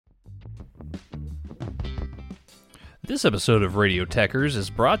This episode of Radio Techers is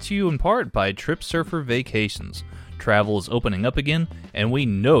brought to you in part by Trip Surfer Vacations. Travel is opening up again, and we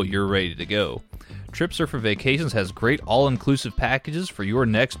know you're ready to go. Trip Surfer Vacations has great all-inclusive packages for your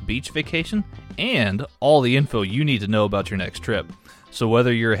next beach vacation and all the info you need to know about your next trip. So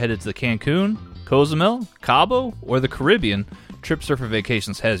whether you're headed to Cancun, Cozumel, Cabo, or the Caribbean, Trip Surfer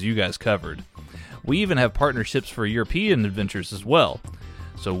Vacations has you guys covered. We even have partnerships for European adventures as well.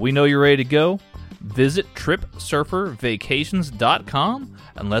 So we know you're ready to go. Visit TripSurferVacations.com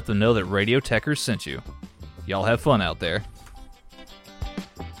and let them know that Radio Techers sent you. Y'all have fun out there.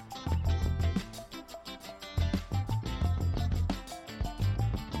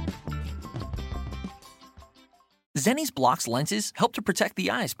 Zenni's Blocks lenses help to protect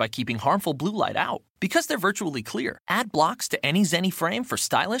the eyes by keeping harmful blue light out. Because they're virtually clear, add blocks to any Zenni frame for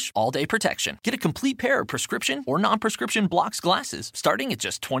stylish, all-day protection. Get a complete pair of prescription or non-prescription Blocks glasses starting at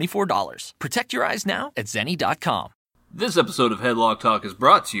just $24. Protect your eyes now at Zenni.com. This episode of Headlock Talk is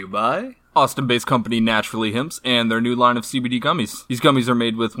brought to you by Austin-based company Naturally Hemp's and their new line of CBD gummies. These gummies are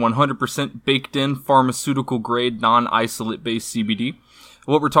made with 100% baked-in, pharmaceutical-grade, non-isolate-based CBD.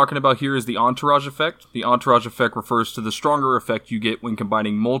 What we're talking about here is the entourage effect. The entourage effect refers to the stronger effect you get when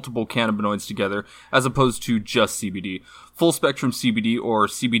combining multiple cannabinoids together as opposed to just CBD. Full spectrum CBD or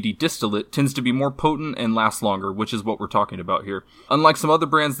CBD distillate tends to be more potent and lasts longer, which is what we're talking about here. Unlike some other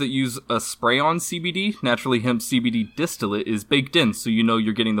brands that use a spray-on CBD, Naturally Hemp CBD distillate is baked in, so you know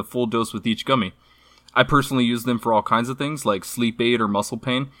you're getting the full dose with each gummy. I personally use them for all kinds of things, like sleep aid or muscle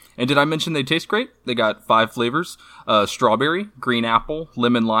pain. And did I mention they taste great? They got 5 flavors, strawberry, green apple,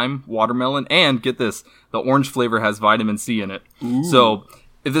 lemon lime, watermelon, and get this, the orange flavor has vitamin C in it. Ooh. So,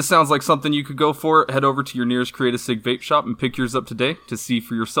 if this sounds like something you could go for, head over to your nearest Create a Sig vape shop and pick yours up today to see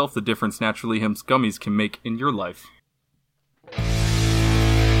for yourself the difference Naturally Hemp's gummies can make in your life.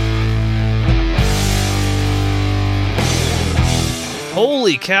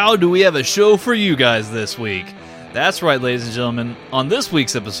 Holy cow, do we have a show for you guys this week. That's right, ladies and gentlemen. On this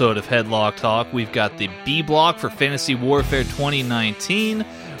week's episode of Headlock Talk, we've got the B block for Fantasy Warfare 2019.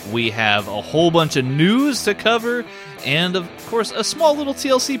 We have a whole bunch of news to cover, and of course, a small little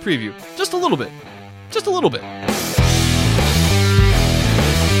TLC preview. Just a little bit. Just a little bit.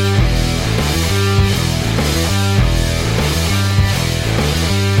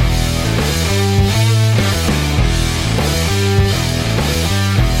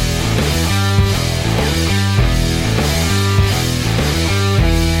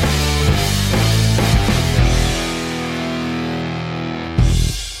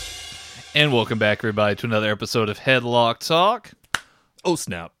 And welcome back, everybody, to another episode of Headlock Talk. Oh,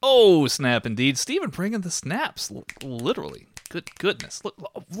 snap. Oh, snap, indeed. Steven bringing the snaps, literally. Good goodness.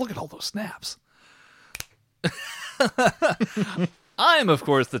 Look at all those snaps. I am, of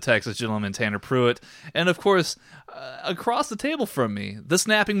course, the Texas gentleman, Tanner Pruitt. And, of course, across the table from me, the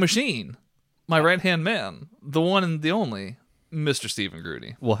snapping machine, my right-hand man, the one and the only, Mr. Stephen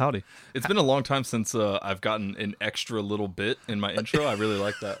Grudy. Well, howdy. It's been a long time since I've gotten an extra little bit in my intro. I really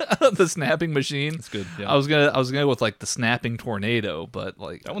like that. The snapping machine. It's good. Yeah. I was gonna go with like the snapping tornado, but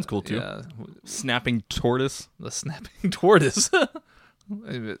like that one's cool too. Yeah. Snapping tortoise. The snapping tortoise.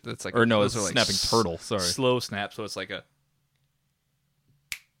 It's like, or no, it's like snapping turtle. Sorry. Slow snap. So it's like a.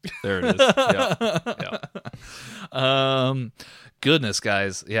 There it is. Yeah. Goodness,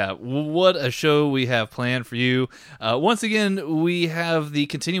 guys. Yeah, what a show we have planned for you. Once again, we have the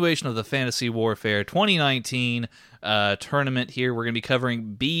continuation of the Fantasy Warfare 2019 tournament here. We're going to be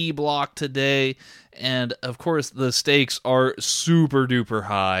covering B block today. And, of course, the stakes are super duper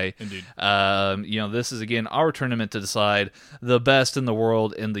high. Indeed. This is, again, our tournament to decide the best in the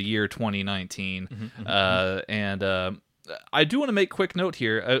world in the year 2019. I do want to make quick note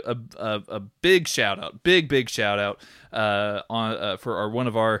here, a big shout out, big shout out for one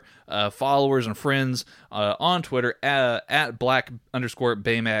of our followers and friends on Twitter at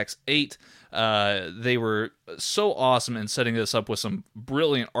Black_Baymax8. They were so awesome in setting this up with some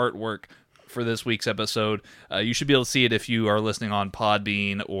brilliant artwork for this week's episode. You should be able to see it if you are listening on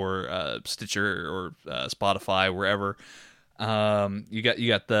Podbean or Stitcher or Spotify, wherever. You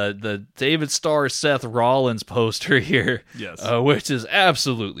got the David Starr Seth Rollins poster here, yes, which is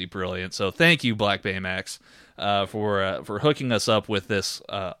absolutely brilliant. So thank you, Black Baymax, for hooking us up with this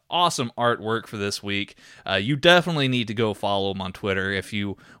awesome artwork for this week. You definitely need to go follow him on Twitter if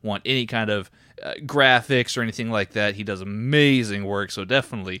you want any kind of graphics or anything like that. He does amazing work, so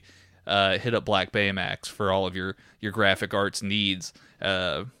definitely hit up Black Baymax for all of your graphic arts needs.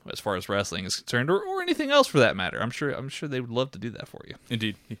 As far as wrestling is concerned, or anything else for that matter. I'm sure they would love to do that for you.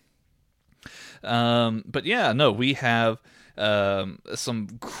 Indeed. But yeah, no, we have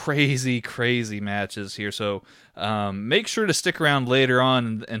some crazy matches here. So make sure to stick around later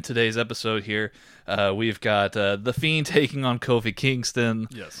on in today's episode here. We've got The Fiend taking on Kofi Kingston.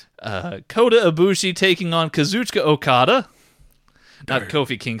 Yes. Kota Ibushi taking on Kazuchika Okada. Not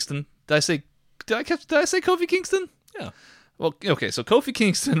Kofi Kingston. Did I say Kofi Kingston? Yeah. Well, okay, so Kofi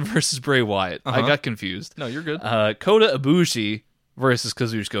Kingston versus Bray Wyatt. I got confused. No, you're good. Kota Ibushi versus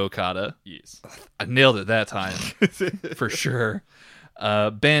Kazuchika Okada. Yes. I nailed it that time, for sure.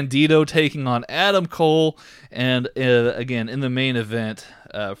 Bandito taking on Adam Cole. And again, in the main event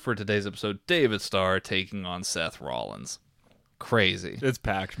for today's episode, David Starr taking on Seth Rollins. Crazy. It's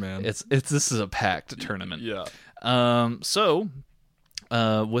packed, man. This is a packed tournament. Yeah. So,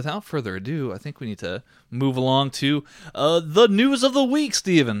 without further ado, I think we need to move along to the news of the week,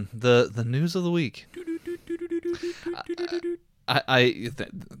 Steven. The news of the week.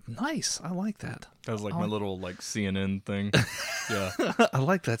 Nice. I like that. That was like my little like CNN thing. Yeah. I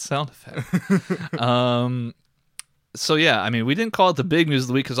like that sound effect. So yeah, I mean, we didn't call it the big news of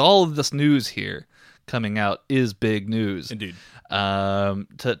the week because all of this news here coming out is big news. Indeed.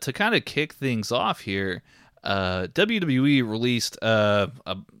 To kind of kick things off here, WWE released a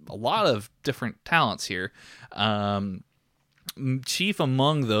lot of different talents here. Chief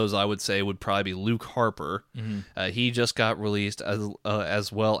among those, I would say, would probably be Luke Harper. Mm-hmm. He just got released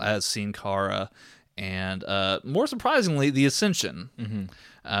as well as Sin Cara, and more surprisingly, the Ascension.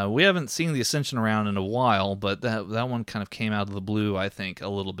 Mm-hmm. We haven't seen the Ascension around in a while, but that one kind of came out of the blue, I think, a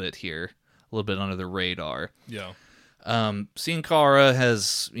little bit here, a little bit under the radar. Yeah. Sin Cara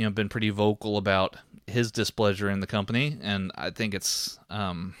has been pretty vocal about his displeasure in the company, and I think it's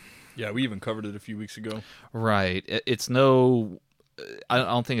yeah, we even covered it a few weeks ago. Right. It's no, I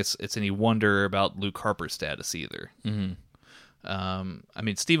don't think it's any wonder about Luke Harper's status either. Mm-hmm. I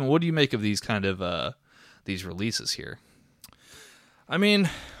mean, Steven, what do you make of these kind of these releases here? I mean,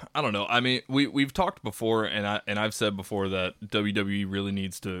 I don't know. I mean, we've talked before, and I've said before that WWE really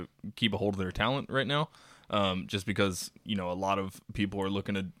needs to keep a hold of their talent right now. Just because, a lot of people are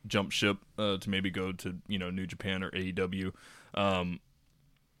looking to jump ship to maybe go to, New Japan or AEW.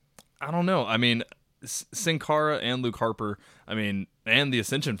 I don't know. I mean, Sin Cara and Luke Harper, I mean, and the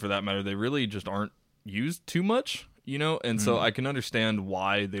Ascension for that matter, they really just aren't used too much, and so I can understand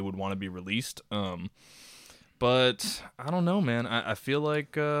why they would want to be released. But I don't know, man. I feel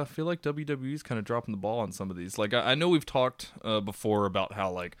like WWE's kind of dropping the ball on some of these. Like, I know we've talked before about how,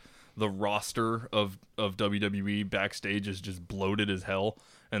 like, the roster of WWE backstage is just bloated as hell,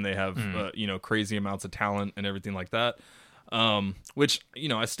 and they have crazy amounts of talent and everything like that, which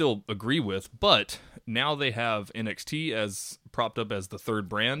I still agree with. But now they have NXT as propped up as the third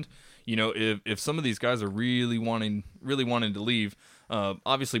brand. If some of these guys are really wanting to leave,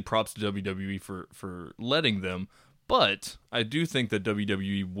 obviously props to WWE for letting them. But I do think that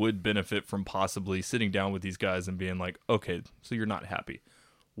WWE would benefit from possibly sitting down with these guys and being like, okay, so you're not happy.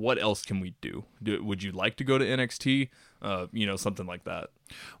 What else can we do? Would you like to go to NXT? Something like that.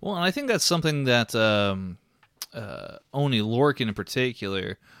 Well, and I think that's something that Oney Lorcan in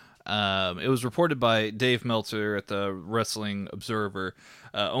particular, it was reported by Dave Meltzer at the Wrestling Observer.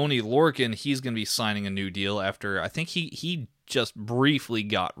 Oney Lorcan, he's going to be signing a new deal after, I think he just briefly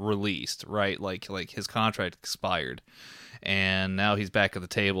got released, right? Like his contract expired, and now he's back at the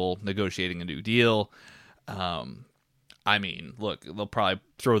table negotiating a new deal. I mean, look, they'll probably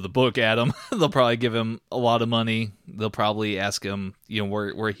throw the book at him. They'll probably give him a lot of money. They'll probably ask him,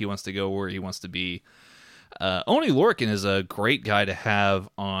 where he wants to go, where he wants to be. Oney Lorcan is a great guy to have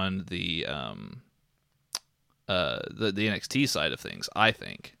on the NXT side of things, I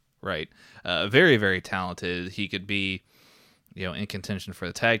think, right? Very, very talented. He could be, in contention for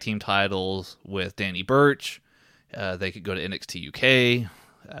the tag team titles with Danny Burch. They could go to NXT UK,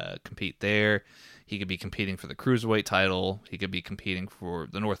 compete there. He could be competing for the Cruiserweight title. He could be competing for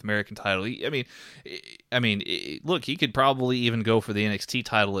the North American title. Look, he could probably even go for the NXT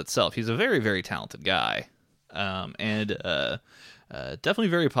title itself. He's a very, very talented guy, and definitely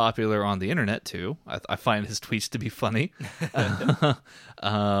very popular on the internet too. I find his tweets to be funny.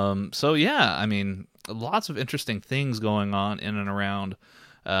 So yeah, I mean, lots of interesting things going on in and around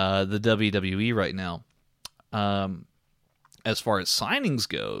the WWE right now. As far as signings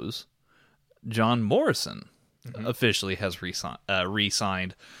goes, John Morrison officially has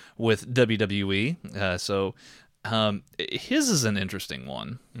re-signed with WWE. So his is an interesting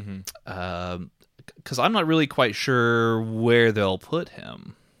one, because I'm not really quite sure where they'll put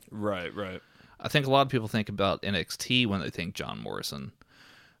him. Right. I think a lot of people think about NXT when they think John Morrison,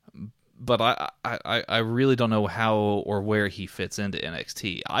 but I really don't know how or where he fits into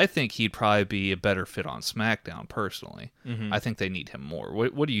NXT. I think he'd probably be a better fit on SmackDown, personally. I think they need him more.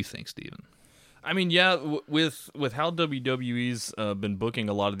 What do you think, Steven? I mean, yeah, with how WWE's been booking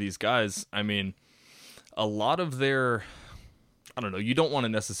a lot of these guys, I mean, a lot of their, I don't know, you don't want to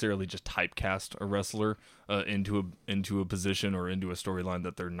necessarily just typecast a wrestler into a position or into a storyline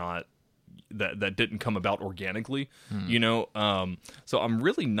that they're not, that didn't come about organically, you know. So I'm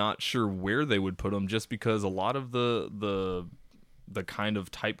really not sure where they would put him, just because a lot of the kind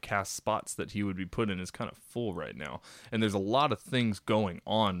of typecast spots that he would be put in is kind of full right now, and there's a lot of things going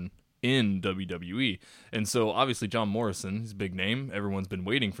on in WWE. And so obviously John Morrison, he's a big name, everyone's been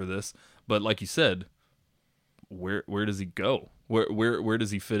waiting for this, but like you said, where does he go? Where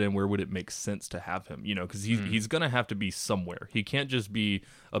does he fit in? Where would it make sense to have him? You know, because he's gonna have to be somewhere. He can't just be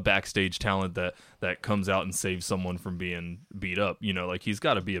a backstage talent that comes out and saves someone from being beat up. You know, like, he's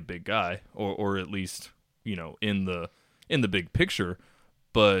got to be a big guy, or at least, you know, in the big picture.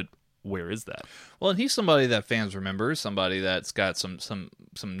 But where is that? Well, and he's somebody that fans remember, somebody that's got some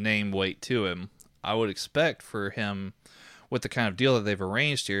name weight to him. I would expect for him, with the kind of deal that they've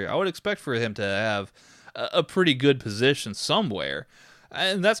arranged here, I would expect for him to have a pretty good position somewhere.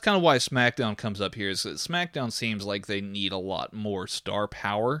 And that's kind of why SmackDown comes up here. Is that SmackDown seems like they need a lot more star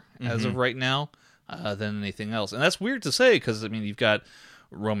power as of right now than anything else. And that's weird to say, because, I mean, you've got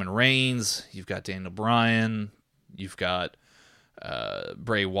Roman Reigns, you've got Daniel Bryan, you've got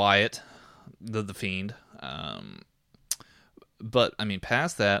Bray Wyatt, the Fiend. But, I mean,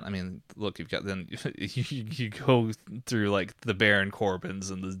 past that, I mean, look, you've got, then you go through, like, the Baron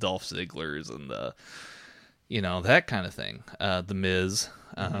Corbins and the Dolph Zigglers and the, you know, that kind of thing. The Miz.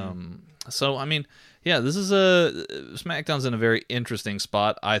 So, I mean, yeah, this is SmackDown's in a very interesting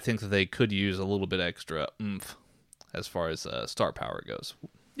spot. I think that they could use a little bit extra oomph as far as star power goes.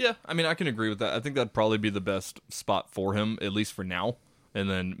 Yeah, I mean, I can agree with that. I think that'd probably be the best spot for him, at least for now. And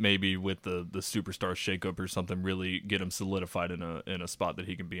then maybe with the superstar shakeup or something, really get him solidified in a spot that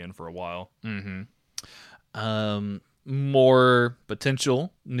he can be in for a while. More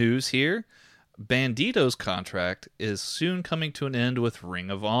potential news here. Bandito's contract is soon coming to an end with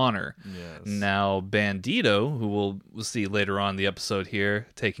Ring of Honor. Yes. Now, Bandito, who we'll see later on in the episode here,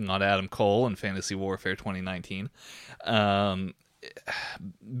 taking on Adam Cole in Fantasy Warfare 2019. Bandito,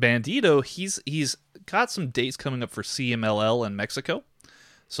 he's got some dates coming up for CMLL in Mexico,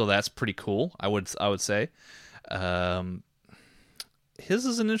 so that's pretty cool. I would say. His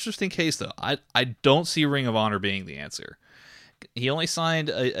is an interesting case, though. I don't see Ring of Honor being the answer. He only signed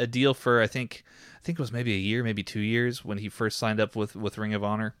a deal for I think it was maybe a year, maybe 2 years when he first signed up with Ring of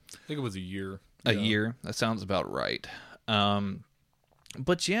Honor. I think it was a year. A year. That sounds about right.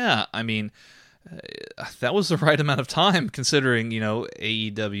 But yeah, I mean, that was the right amount of time, considering, you know,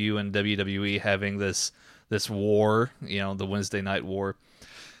 AEW and WWE having this war, you know, the Wednesday Night War.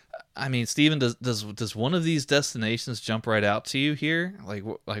 I mean, Steven, does one of these destinations jump right out to you here? Like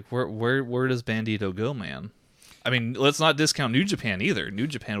where does Bandito go, man? I mean, let's not discount New Japan either. New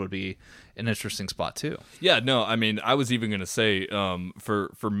Japan would be an interesting spot too. Yeah, no, I mean, I was even going to say,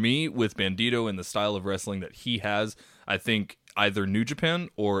 for me, with Bandito and the style of wrestling that he has, I think either New Japan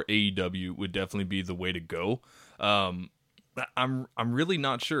or AEW would definitely be the way to go. I'm really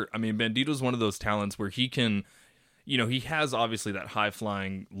not sure. I mean, Bandito's one of those talents where he can, you know, he has obviously that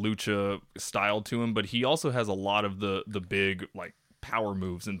high-flying lucha style to him, but he also has a lot of the big, like, power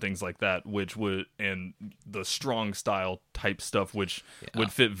moves and things like that, and the strong style type stuff, which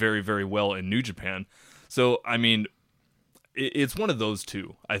would fit very, very well in New Japan. So, I mean, it's one of those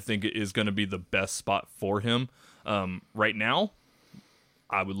two, I think, is going to be the best spot for him. Right now,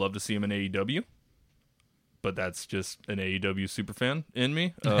 I would love to see him in AEW, but that's just an AEW superfan in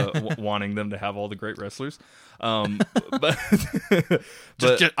me, wanting them to have all the great wrestlers. But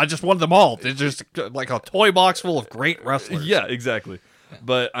I just want them all. They're just like a toy box full of great wrestlers. Yeah, exactly.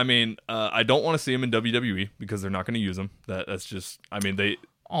 But I mean, I don't want to see him in WWE because they're not going to use him. That's just, I mean, they.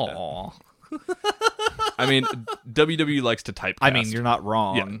 Aww. I mean, WWE likes to typecast. I mean, you're not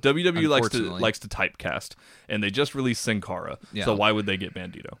wrong. Yeah, WWE likes to typecast, and they just released Sin Cara. Yeah. So why would they get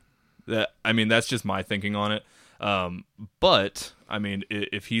Bandito? I mean, that's just my thinking on it. But I mean,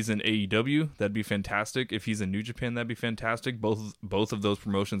 if he's in AEW, that'd be fantastic. If he's in New Japan, that'd be fantastic. Both of those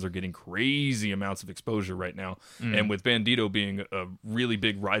promotions are getting crazy amounts of exposure right now, and with Bandito being a really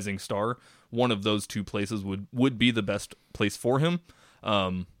big rising star, one of those two places would be the best place for him.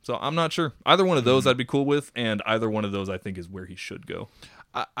 So I'm not sure. Either one of those I'd be cool with, and either one of those I think is where he should go.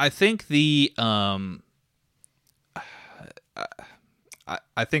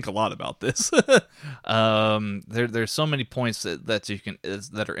 I think a lot about this. There's so many points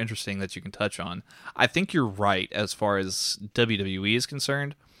that are interesting that you can touch on. I think you're right as far as WWE is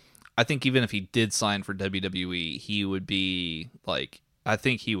concerned. I think even if he did sign for WWE, he would be like, I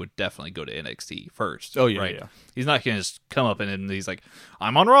think he would definitely go to NXT first. Oh, yeah, right? yeah. He's not going to just come up and he's like,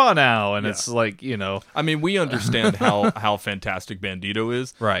 I'm on Raw now. And it's like, you know. I mean, we understand how fantastic Bandito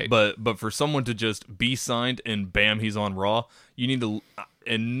is. Right. But for someone to just be signed and bam, he's on Raw, you need to,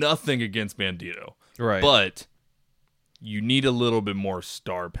 and nothing against Bandito. Right. But you need a little bit more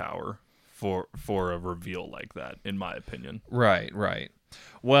star power for a reveal like that, in my opinion. Right.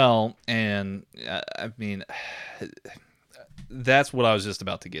 Well, and I mean, that's what I was just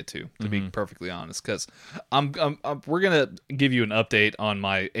about to get to be perfectly honest, because we're gonna give you an update on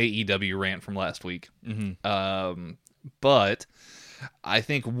my AEW rant from last week. But I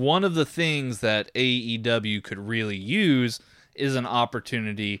think one of the things that AEW could really use is an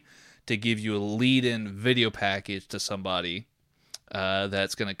opportunity to give you a lead-in video package to somebody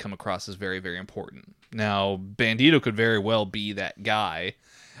that's going to come across as very, very important. Now, Bandito could very well be that guy.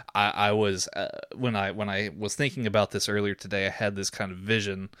 I was when I was thinking about this earlier today, I had this kind of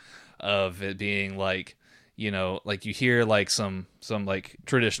vision of it being like, you know, like you hear like some like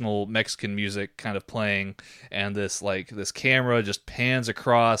traditional Mexican music kind of playing, and this camera just pans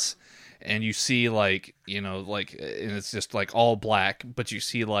across, and you see like, you know, like, and it's just like all black, but you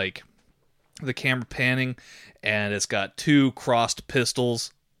see like the camera panning, and it's got two crossed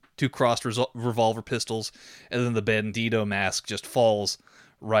revolver pistols, and then the Bandito mask just falls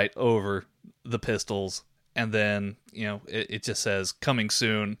right over the pistols, and then, you know, it just says coming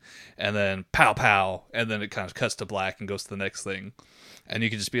soon, and then pow pow, and then it kind of cuts to black and goes to the next thing. And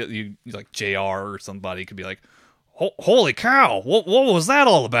you could just be you like JR or somebody could be like, holy cow, what was that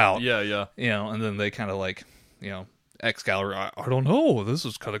all about? Yeah. You know, and then they kind of like, you know, Excalibur, I don't know, this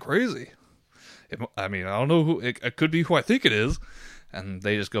is kind of crazy. I mean, I don't know who it could be, who I think it is, and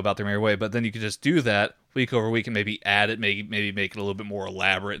they just go about their merry way. But then you could just do that week over week and maybe add it, maybe make it a little bit more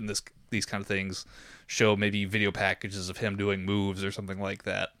elaborate, and these kind of things, show maybe video packages of him doing moves or something like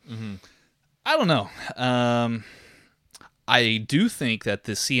that. I don't know. I do think that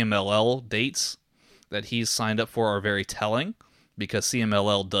the CMLL dates that he's signed up for are very telling, because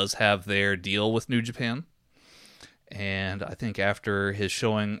CMLL does have their deal with New Japan. And I think after his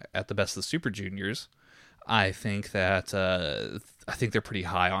showing at the Best of the Super Juniors, I think that I think they're pretty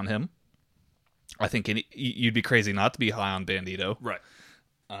high on him. I think you'd be crazy not to be high on Bandito. Right.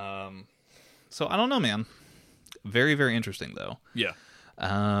 So I don't know, man. Very, very interesting, though. Yeah.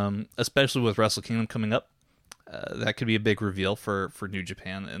 Especially with Wrestle Kingdom coming up. That could be a big reveal for New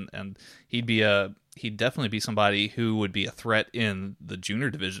Japan, and he'd definitely be somebody who would be a threat in the junior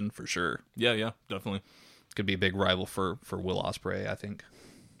division for sure. Yeah, definitely. Could be a big rival for Will Ospreay, I think.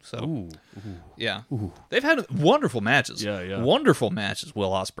 So, Ooh. yeah. They've had wonderful matches. Yeah. Wonderful matches,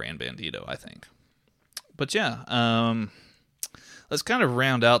 Will Ospreay and Bandito, I think. But yeah, let's kind of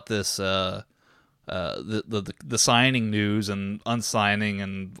round out this the signing news and unsigning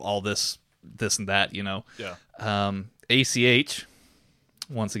and all this and that, you know. Yeah. ACH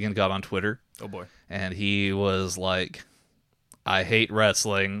once again got on Twitter. Oh boy. And he was like, I hate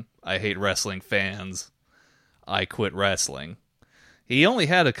wrestling fans. I quit wrestling. He only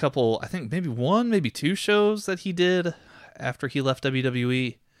had a couple, I think maybe one, maybe two shows that he did after he left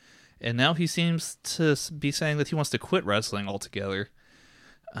WWE. And now he seems to be saying that he wants to quit wrestling altogether.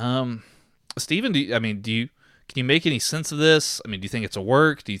 Steven, can you make any sense of this? I mean, do you think it's a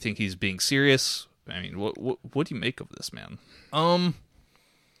work? Do you think he's being serious? I mean, what do you make of this, man? I'm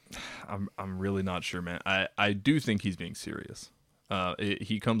really not sure, man. I do think he's being serious.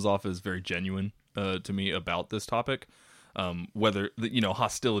 He comes off as very genuine to me about this topic. Whether, you know,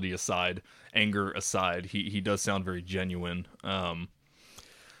 hostility aside, anger aside, he does sound very genuine. I'm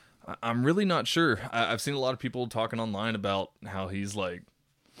really not sure. I've seen a lot of people talking online about how he's like,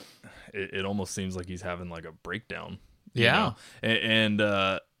 it almost seems like he's having like a breakdown. Yeah. And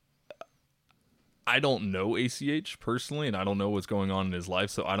I don't know ACH personally, and I don't know what's going on in his life,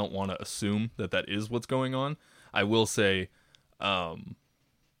 so I don't want to assume that is what's going on. I will say,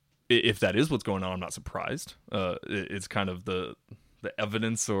 if that is what's going on, I'm not surprised. It's kind of the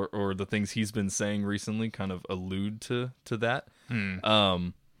evidence or the things he's been saying recently kind of allude to that.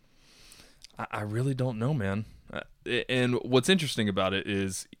 I really don't know, man. And what's interesting about it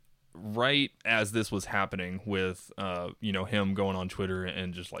is, right as this was happening with him going on Twitter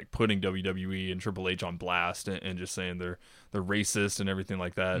and just like putting WWE and Triple H on blast and just saying they're racist and everything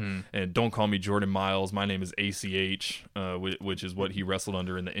like that, and don't call me Jordan Miles, my name is ACH, which is what he wrestled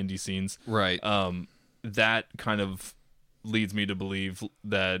under in the indie scenes, right? That kind of leads me to believe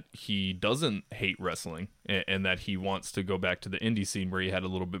that he doesn't hate wrestling and that he wants to go back to the indie scene where he had a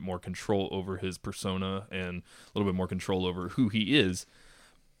little bit more control over his persona and a little bit more control over who he is.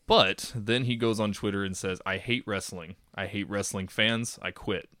 But then he goes on Twitter and says, I hate wrestling. I hate wrestling fans. I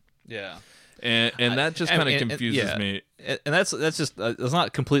quit. Yeah. And that just kind of confuses me. And that's just it's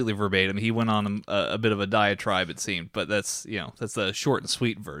not completely verbatim. He went on a bit of a diatribe, it seemed, but that's the short and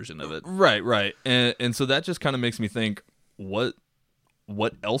sweet version of it. Right. And so that just kind of makes me think, what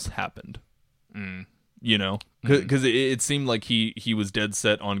else happened? Because it seemed like he was dead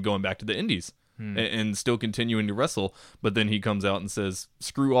set on going back to the indies and still continuing to wrestle, but then he comes out and says,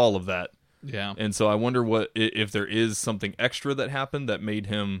 screw all of that. Yeah. And so I wonder if there is something extra that happened that made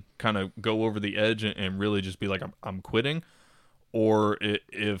him kind of go over the edge and really just be like, I'm quitting, or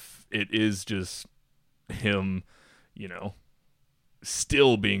if it is just him,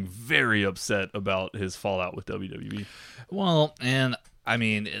 still being very upset about his fallout with WWE. Well, and I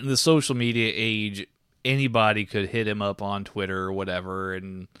mean, in the social media age, anybody could hit him up on Twitter or whatever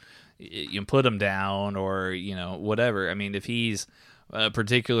and you put him down or, whatever. I mean, if he's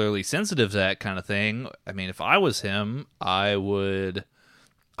particularly sensitive to that kind of thing, I mean, if I was him, I would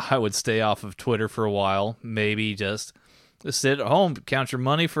stay off of Twitter for a while, maybe just sit at home, count your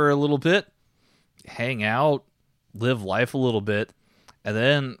money for a little bit, hang out, live life a little bit, and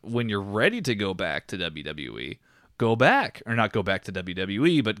then when you're ready to go back to WWE, go back. Or not go back to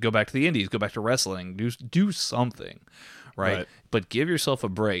WWE, but go back to the indies, go back to wrestling, do something, right? But give yourself a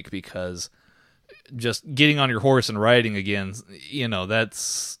break, because just getting on your horse and riding again,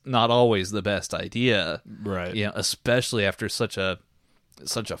 that's not always the best idea. Right. Especially after such a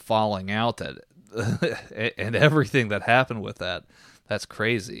falling out that and everything that happened with that. That's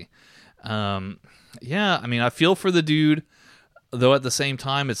crazy. Yeah, I mean, I feel for the dude, though at the same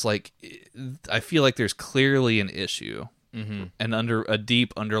time, it's like, I feel like there's clearly an issue, a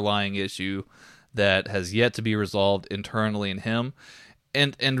deep underlying issue that has yet to be resolved internally in him,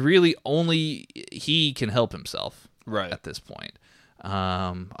 and really only he can help himself at this point.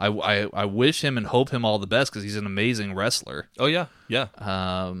 I wish him and hope him all the best, because he's an amazing wrestler. Oh yeah.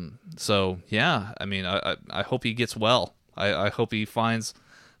 So yeah, I mean, I hope he gets well. I hope he finds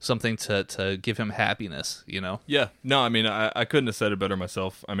something to give him happiness, Yeah. No, I mean, I couldn't have said it better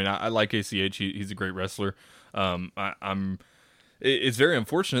myself. I mean, I like ACH. He's a great wrestler. It's very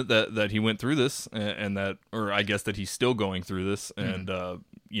unfortunate that he went through this and that, or I guess that he's still going through this and,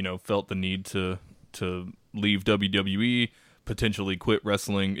 felt the need to leave WWE, potentially quit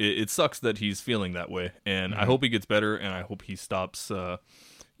wrestling. It sucks that he's feeling that way. And I hope he gets better, and I hope he stops,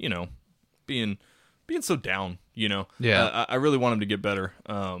 being so down, Yeah. I really want him to get better.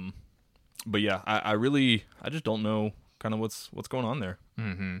 But yeah, I just don't know kind of what's going on there.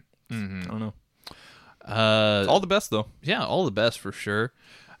 I don't know. All the best though. Yeah, all the best for sure.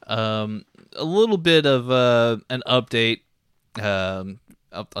 A little bit of an update.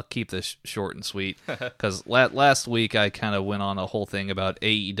 I'll keep this short and sweet, because last week I kind of went on a whole thing about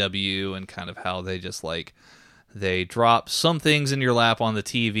AEW and kind of how they drop some things in your lap on the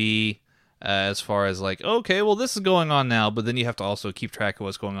TV, as far as like, okay, well, this is going on now, but then you have to also keep track of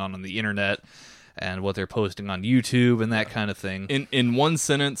what's going on the internet and what they're posting on YouTube and that kind of thing. In one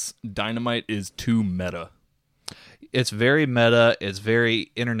sentence, Dynamite is too meta. It's very meta. It's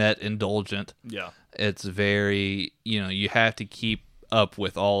very internet indulgent. Yeah. It's very, you have to keep up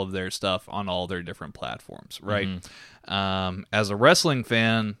with all of their stuff on all their different platforms, right? As a wrestling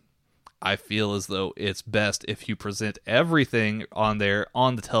fan, I feel as though it's best if you present everything on the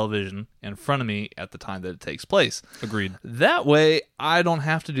television in front of me at the time that it takes place. Agreed. That way, I don't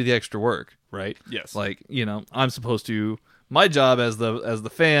have to do the extra work, right? Yes. Like, I'm supposed to, my job as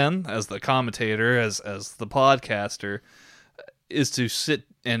the fan, as the commentator, as the podcaster, is to sit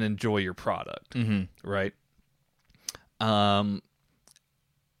and enjoy your product, right?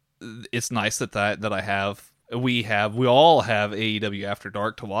 It's nice that we all have AEW After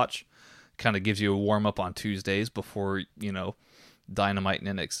Dark to watch. Kind of gives you a warm up on Tuesdays before Dynamite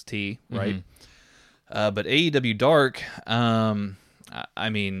and NXT, right? But AEW Dark, I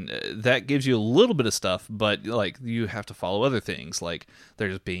mean, that gives you a little bit of stuff, but like you have to follow other things, like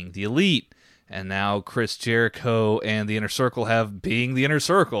there's being the Elite, and now Chris Jericho and the Inner Circle have being the Inner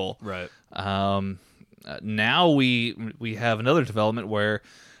Circle, right? Now we have another development where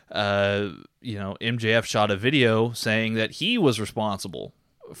MJF shot a video saying that he was responsible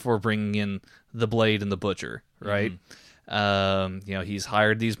for bringing in the Blade and the Butcher, right? He's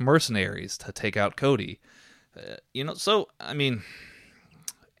hired these mercenaries to take out Cody. So I mean,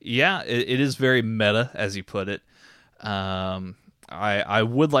 yeah, it is very meta, as you put it. I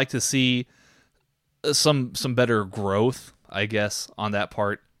would like to see some better growth, I guess, on that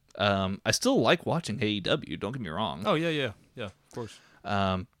part. I still like watching AEW. Don't get me wrong. Oh yeah, of course.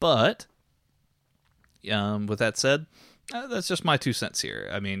 But with that said, that's just my 2 cents here.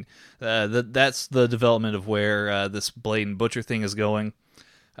 I mean, that's the development of where this Blade and Butcher thing is going.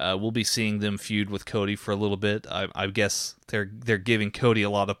 We'll be seeing them feud with Cody for a little bit. I guess they're giving Cody a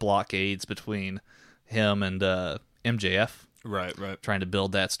lot of blockades between him and MJF. Right. Trying to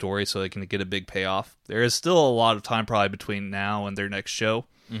build that story so they can get a big payoff. There is still a lot of time probably between now and their next show.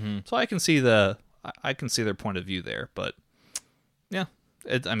 Mm-hmm. So I can see their point of view there. But yeah,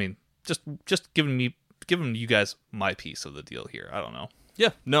 just giving you guys my piece of the deal here. I don't know. Yeah,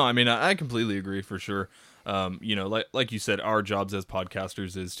 no, I mean, I completely agree for sure. Like you said, our jobs as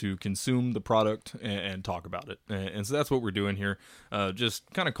podcasters is to consume the product and talk about it. And so that's what we're doing here.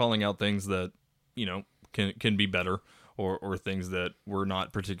 Just kind of calling out things that, can be better or things that we're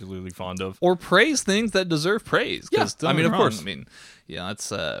not particularly fond of. Or praise things that deserve praise. Yeah, I mean, of course. I mean, yeah, it's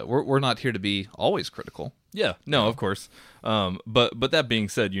we're not here to be always critical. Yeah, no, of course. But that being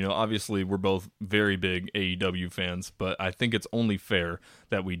said, obviously we're both very big AEW fans, but I think it's only fair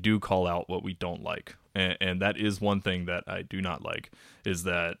that we do call out what we don't like. And that is one thing that I do not like, is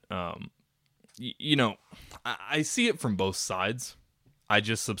that, I see it from both sides. I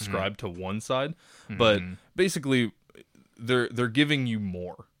just subscribe to one side, but basically they're giving you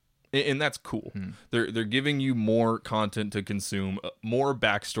more. And that's cool. They're giving you more content to consume, more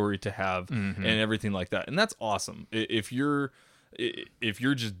backstory to have, and everything like that. And that's awesome. If you're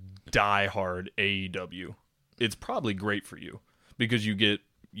just diehard AEW, it's probably great for you because you get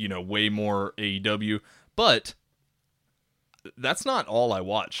way more AEW. But that's not all I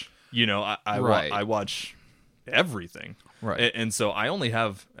watch. I watch everything. Right. And so I only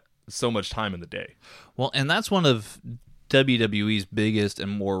have so much time in the day. Well, and that's one of WWE's biggest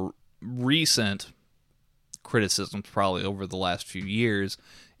and more recent criticisms probably over the last few years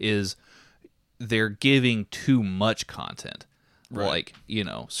is they're giving too much content. Right. Like,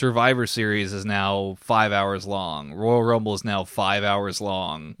 Survivor Series is now 5 hours long. Royal Rumble is now 5 hours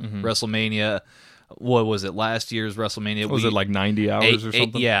long. WrestleMania, what was it, last year's WrestleMania? Was it like 90 hours or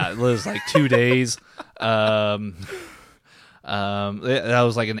something? Yeah, it was like 2 days. That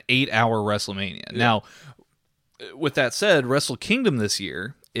was like an 8-hour WrestleMania. Yeah. Now, with that said, Wrestle Kingdom this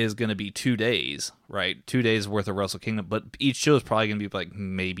year is going to be 2 days, right? 2 days worth of Wrestle Kingdom, but each show is probably going to be like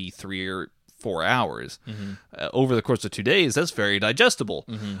maybe 3 or 4 hours. Over the course of 2 days, that's very digestible.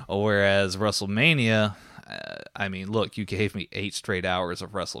 Whereas WrestleMania, I mean, look, you gave me 8 straight hours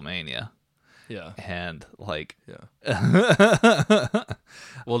of WrestleMania. Yeah. And like, yeah.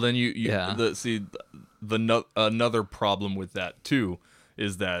 Well, then another problem with that too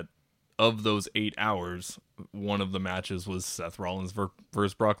is that of those 8 hours, one of the matches was Seth Rollins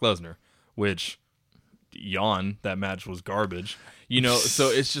versus Brock Lesnar, which that match was garbage. So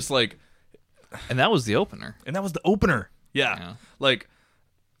it's just like, and that was the opener. Yeah. Like,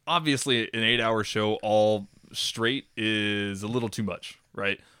 obviously an 8-hour show all straight is a little too much,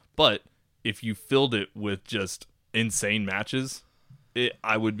 right? But if you filled it with just insane matches,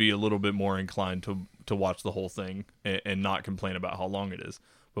 I would be a little bit more inclined to watch the whole thing and not complain about how long it is.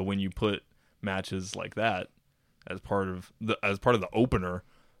 But when you put matches like that as part of the opener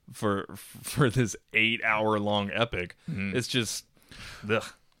for this 8-hour long epic, it's just ugh.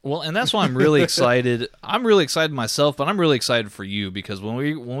 Well, and that's why I'm really excited. I'm really excited myself, but I'm really excited for you because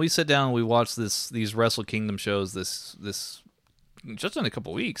when we sit down and we watch these Wrestle Kingdom shows this just in a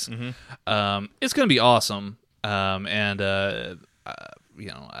couple weeks, it's going to be awesome. I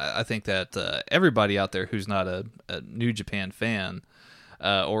think that everybody out there who's not a New Japan fan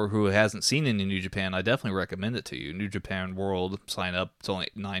or who hasn't seen any New Japan, I definitely recommend it to you. New Japan World, sign up. It's only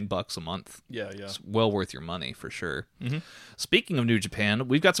 $9 a month. Yeah. It's well worth your money for sure. Speaking of New Japan,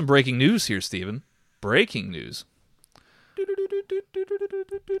 we've got some breaking news here, Steven. Breaking news.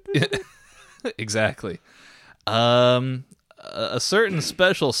 Exactly. A certain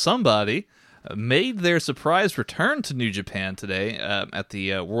special somebody made their surprise return to New Japan today at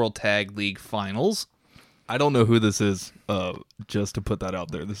the World Tag League Finals. I don't know who this is, just to put that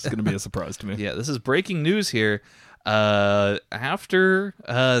out there. This is going to be a surprise to me. Yeah, this is breaking news here. After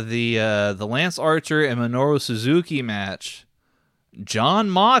the Lance Archer and Minoru Suzuki match, Jon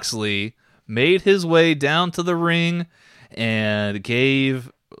Moxley made his way down to the ring and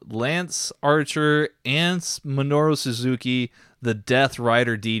gave Lance Archer and Minoru Suzuki the Death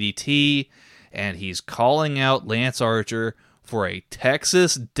Rider DDT, and he's calling out Lance Archer for a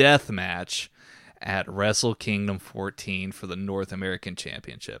Texas death match at Wrestle Kingdom 14 for the North American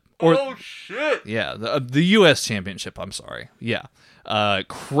Championship. Oh, shit! Yeah, the U.S. Championship, I'm sorry. Yeah.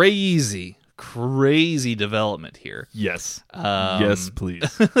 Crazy crazy development here. Yes. Yes, please.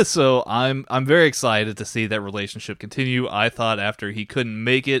 So I'm very excited to see that relationship continue. I thought after he couldn't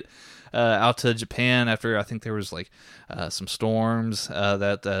make it out to Japan, after I think there was like some storms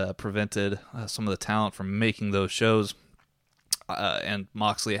that prevented some of the talent from making those shows, and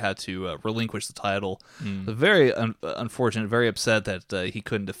Moxley had to relinquish the title. Very unfortunate, very upset that he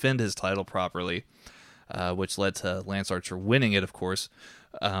couldn't defend his title properly, which led to Lance Archer winning it, of course.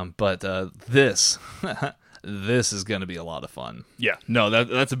 But this this is going to be a lot of fun. Yeah, no,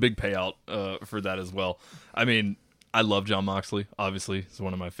 that's a big payout for that as well. I mean, I love Jon Moxley. Obviously, he's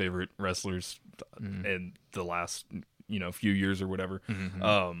one of my favorite wrestlers in the last few years or whatever.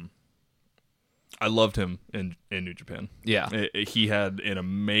 I loved him in New Japan. Yeah, he had an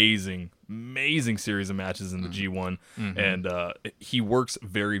amazing series of matches in the G1, and he works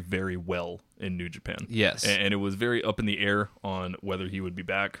very, very well in New Japan. Yes, and it was very up in the air on whether he would be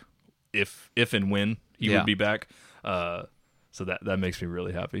back, if and when he would be back. So that makes me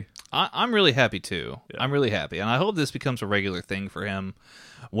really happy. I'm really happy too. Yeah. I'm really happy, and I hope this becomes a regular thing for him.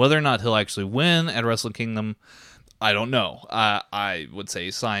 Whether or not he'll actually win at Wrestle Kingdom, I don't know. I would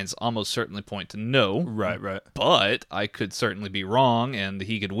say signs almost certainly point to no. Right. But I could certainly be wrong, and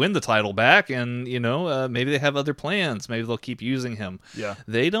he could win the title back, and maybe they have other plans. Maybe they'll keep using him. Yeah.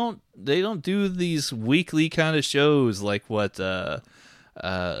 They don't do these weekly kind of shows like what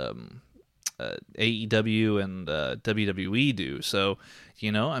AEW and WWE do. So,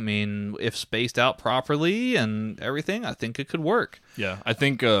 if spaced out properly and everything, I think it could work. Yeah, I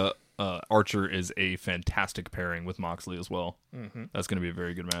think Archer is a fantastic pairing with Moxley as well. That's going to be a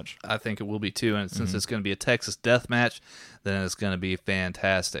very good match. I think it will be too, and since it's going to be a Texas death match, then it's going to be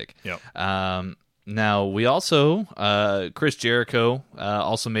fantastic. Yep. Now, we also, Chris Jericho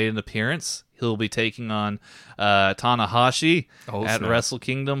also made an appearance. He'll be taking on Tanahashi at Wrestle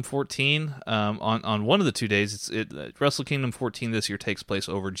Kingdom 14 on one of the 2 days. Wrestle Kingdom 14 this year takes place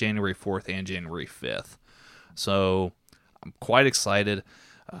over January 4th and January 5th. So I'm quite excited.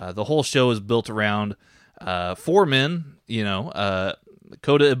 The whole show is built around 4 men, Kota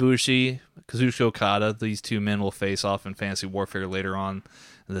Ibushi, Kazuchika Okada. These 2 men will face off in Fantasy Warfare later on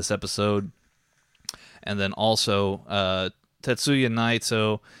in this episode. And then also Tetsuya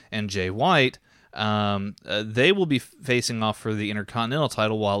Naito and Jay White, they will be facing off for the Intercontinental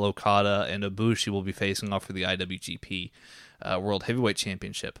title, while Okada and Ibushi will be facing off for the IWGP World Heavyweight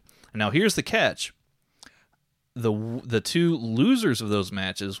Championship. Now, here's the catch. The 2 losers of those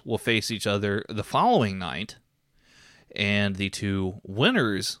matches will face each other the following night, and the 2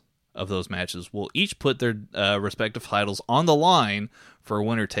 winners of those matches will each put their respective titles on the line for a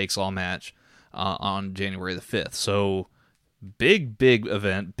winner-takes-all match on January the 5th. So, big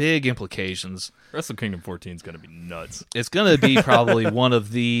event, big implications. Wrestle Kingdom 14 is going to be nuts. It's going to be probably one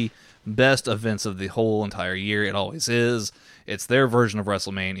of the best events of the whole entire year. It always is. It's their version of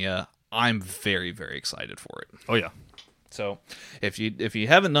WrestleMania. I'm very, very excited for it. Oh, yeah. So, if you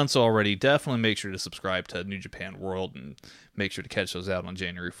haven't done so already, definitely make sure to subscribe to New Japan World and make sure to catch those out on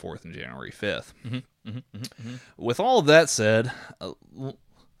January 4th and January 5th. With all of that said,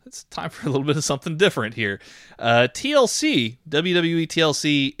 it's time for a little bit of something different here. TLC, WWE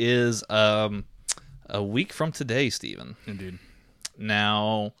TLC is a week from today, Steven. Indeed.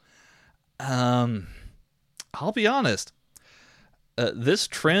 Now, I'll be honest. This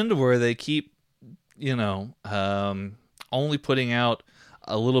trend where they keep, only putting out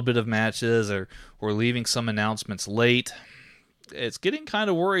a little bit of matches or leaving some announcements late, it's getting kind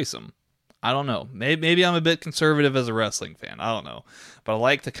of worrisome. I don't know. Maybe I'm a bit conservative as a wrestling fan. I don't know. But I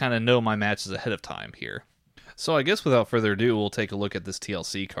like to kind of know my matches ahead of time here. So I guess without further ado, we'll take a look at this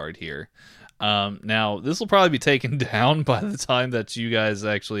TLC card here. Now, this will probably be taken down by the time that you guys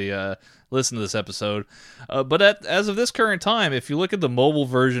actually listen to this episode. But as of this current time, if you look at the mobile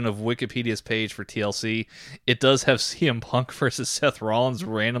version of Wikipedia's page for TLC, it does have CM Punk versus Seth Rollins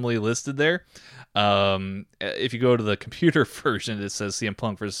randomly listed there. If you go to the computer version, it says CM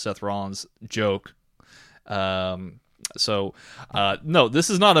Punk versus Seth Rollins joke. So no, this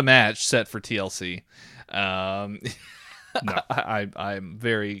is not a match set for TLC. No, I'm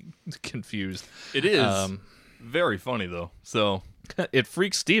very confused. It is very funny though. So it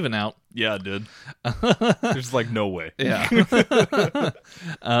freaks Steven out. Yeah, it did. There's like no way. Yeah.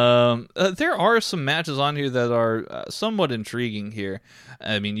 There are some matches on here that are somewhat intriguing here.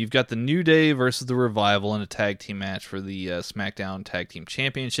 I mean, you've got the New Day versus the Revival in a tag team match for the SmackDown Tag Team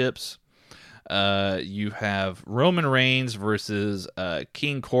Championships. You have Roman Reigns versus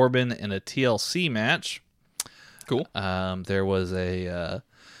King Corbin in a TLC match. Cool. There was a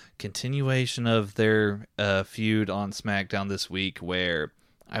continuation of their feud on SmackDown this week where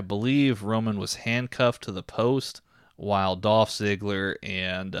I believe Roman was handcuffed to the post while Dolph Ziggler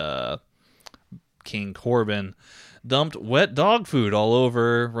and King Corbin dumped wet dog food all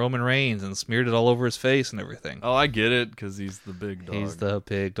over Roman Reigns and smeared it all over his face and everything. Oh, I get it, because he's the big dog. He's the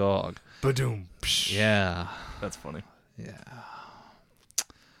big dog. Ba-doom. Yeah. That's funny. Yeah.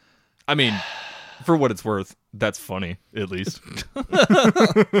 I mean, for what it's worth, that's funny, at least.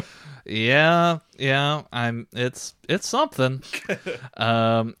 Yeah. It's something.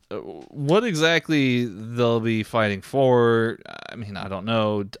 What exactly they'll be fighting for, I mean, I don't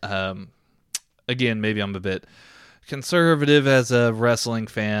know. Again, maybe I'm a bit conservative as a wrestling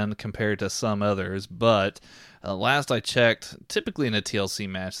fan compared to some others, but last I checked, typically in a TLC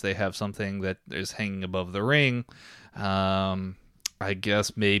match, they have something that is hanging above the ring. I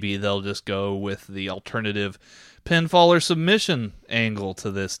guess maybe they'll just go with the alternative pinfall or submission angle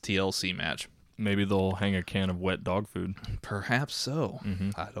to this TLC match. Maybe they'll hang a can of wet dog food. Perhaps so.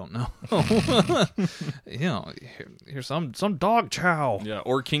 I don't know. Here's some dog chow. Yeah,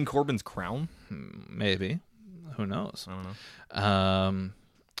 or King Corbin's crown. Maybe. Who knows? I don't know.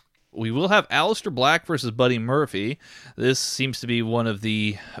 We will have Aleister Black versus Buddy Murphy. This seems to be one of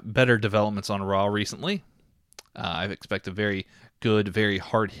the better developments on Raw recently. I expect a very good, very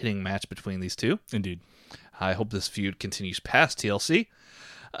hard-hitting match between these two. Indeed. I hope this feud continues past TLC.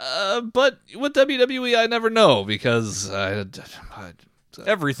 But with WWE, I never know, because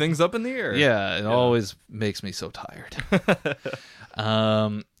everything's up in the air. Yeah, it always makes me so tired.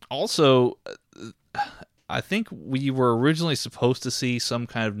 Also, I think we were originally supposed to see some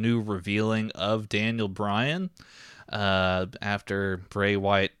kind of new revealing of Daniel Bryan after Bray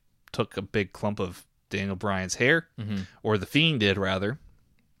Wyatt took a big clump of Daniel Bryan's hair, or the Fiend did, rather.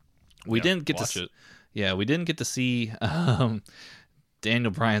 We didn't get to. Yeah, we didn't get to see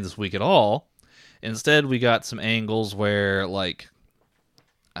Daniel Bryan this week at all. Instead, we got some angles where, like,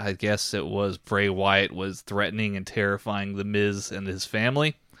 I guess it was Bray Wyatt was threatening and terrifying The Miz and his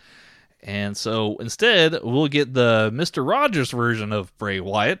family. And so instead, we'll get the Mr. Rogers version of Bray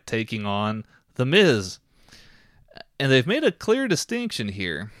Wyatt taking on The Miz. And they've made a clear distinction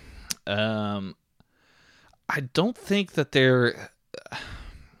here. I don't think that they're...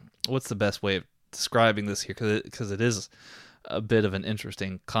 What's the best way of describing this here? Because it is a bit of an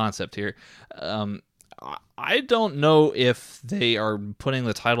interesting concept here. I don't know if they are putting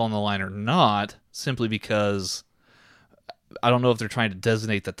the title on the line or not, simply because I don't know if they're trying to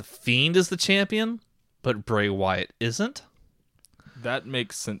designate that the Fiend is the champion, but Bray Wyatt isn't. That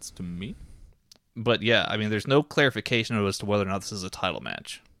makes sense to me. But yeah, I mean, there's no clarification as to whether or not this is a title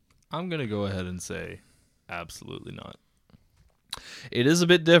match. I'm going to go ahead and say absolutely not. It is a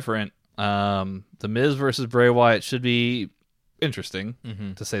bit different. The Miz versus Bray Wyatt should be interesting,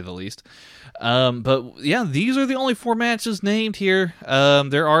 to say the least. But yeah, these are the only 4 matches named here.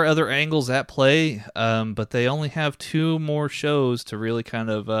 There are other angles at play, but they only have 2 more shows to really kind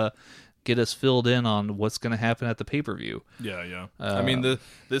of get us filled in on what's going to happen at the pay-per-view. Yeah. I mean,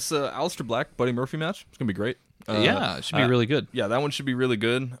 this Aleister Black Buddy Murphy match is going to be great. Yeah, it should be really good. Yeah, that one should be really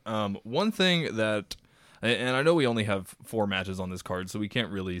good. One thing that, and I know we only have 4 matches on this card, so we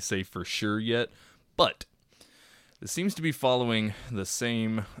can't really say for sure yet, but it seems to be following the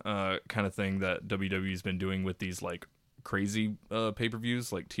same kind of thing that WWE's been doing with these like crazy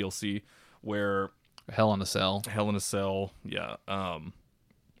pay-per-views like TLC, where Hell in a Cell. Yeah.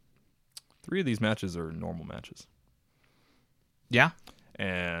 3 of these matches are normal matches. Yeah.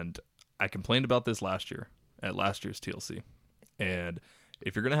 And I complained about this last year at last year's TLC. And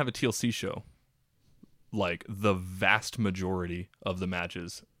if you're going to have a TLC show, like the vast majority of the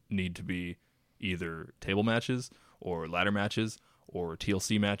matches need to be either table matches or ladder matches or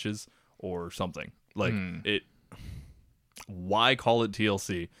TLC matches or something. Like it. Why call it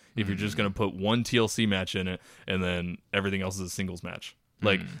TLC if you're just going to put one TLC match in it and then everything else is a singles match?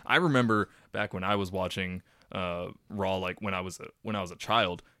 Like I remember back when I was watching Raw, like when I was a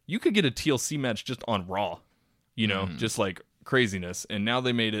child, you could get a TLC match just on Raw, you know, just like craziness. And now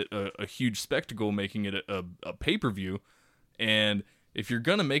they made it a huge spectacle, making it a pay-per-view. And if you're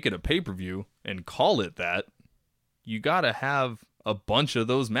going to make it a pay-per-view and call it that, you got to have a bunch of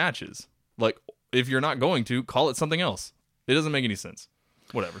those matches. Like, if you're not going to, call it something else. It doesn't make any sense.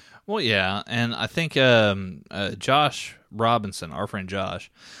 Whatever. Well, yeah, and I think Josh Robinson, our friend Josh,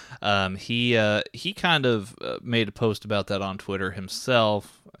 he kind of made a post about that on Twitter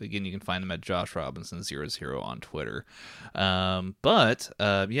himself. Again, you can find him at Josh Robinson 00 on Twitter. But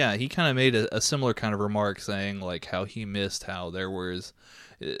he kind of made a similar kind of remark, saying like how he missed how there was,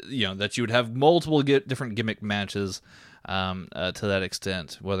 that you would have multiple different gimmick matches. To that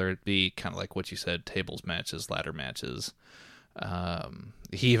extent, whether it be kind of like what you said, tables matches, ladder matches,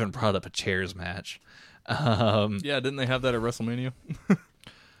 He even brought up a chairs match. Yeah, didn't they have that at WrestleMania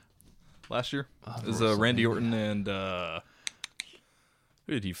last year? It was Randy Orton and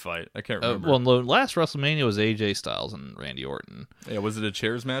who did he fight? I can't remember. Well, the last WrestleMania was AJ Styles and Randy Orton. Yeah, was it a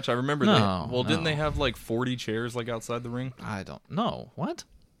chairs match? I remember. No, didn't they have like 40 chairs like outside the ring? I don't know. What?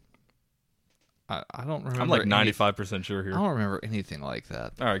 I don't remember. I'm like 95% sure here. I don't remember anything like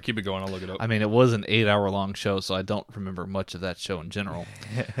that. All right, keep it going. I'll look it up. I mean, it was an 8-hour-long show, so I don't remember much of that show in general.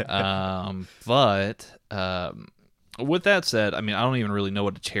 But with that said, I mean, I don't even really know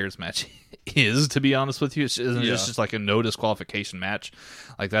what a chairs match is, to be honest with you. It's just like a no disqualification match.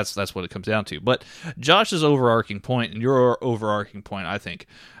 Like that's what it comes down to. But Josh's overarching point and your overarching point, I think,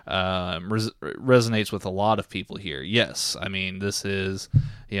 resonates with a lot of people here. Yes, I mean, this is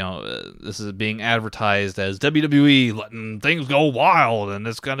being advertised as WWE letting things go wild, and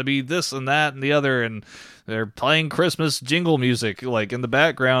it's going to be this and that and the other, and they're playing Christmas jingle music like in the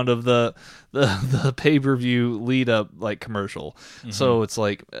background of the pay-per-view lead up like commercial. Mm-hmm. So it's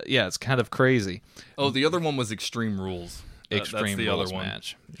like, yeah, it's kind of crazy. Oh, the other one was Extreme Rules. Extreme that's the Rules other one.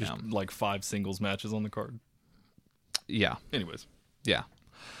 Match. Just like 5 singles matches on the card. Yeah. Anyways. Yeah.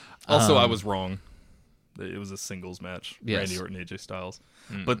 Also, I was wrong. It was a singles match. Yes. Randy Orton, AJ Styles.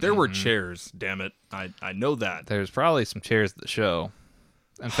 But there were chairs, damn it. I know that. There's probably some chairs at the show.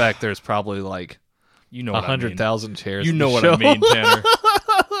 In fact, there's probably like 100,000 chairs. You know what I mean, Tanner.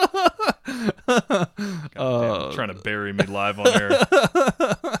 I'm trying to bury me live on air.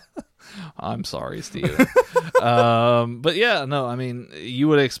 I'm sorry, Steve. But yeah, no, I mean, you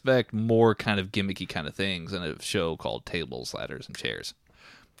would expect more kind of gimmicky kind of things in a show called Tables, Ladders, and Chairs.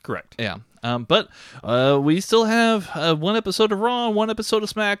 Correct. Yeah. But we still have one episode of Raw and one episode of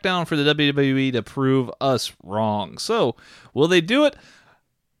SmackDown for the WWE to prove us wrong. So, will they do it?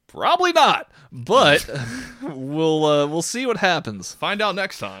 Probably not. But we'll see what happens. Find out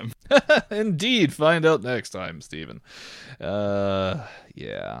next time. Indeed, find out next time, Steven.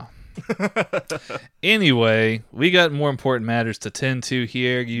 Yeah. Anyway, we got more important matters to tend to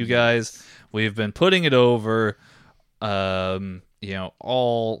here, you guys. We've been putting it over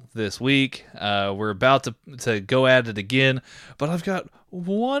all this week. We're about to go at it again, but I've got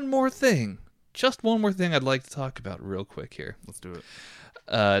one more thing. Just one more thing I'd like to talk about real quick here. Let's do it.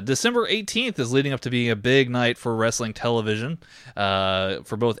 December 18th is leading up to being a big night for wrestling television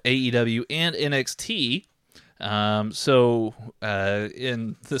for both AEW and NXT. So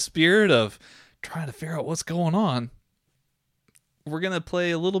in the spirit of trying to figure out what's going on, we're going to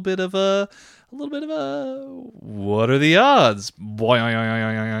play a little bit of a what are the odds?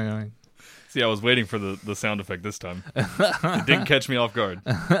 See, I was waiting for the sound effect this time. It didn't catch me off guard.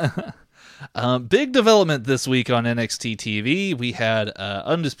 Big development this week on NXT TV. We had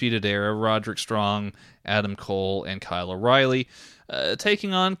Undisputed Era, Roderick Strong, Adam Cole, and Kyle O'Reilly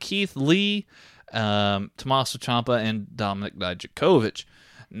taking on Keith Lee, Tommaso Ciampa, and Dominik Dijakovic.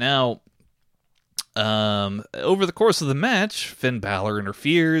 Now, over the course of the match, Finn Balor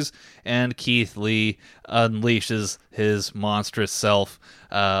interferes, and Keith Lee unleashes his monstrous self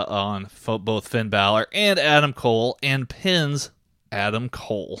on both Finn Balor and Adam Cole, and pins Adam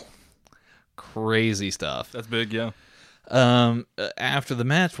Cole. Crazy stuff. That's big, yeah. After the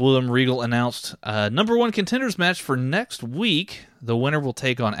match, William Regal announced number one contenders match for next week. The winner will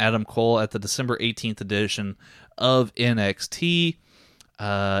take on Adam Cole at the December 18th edition of NXT.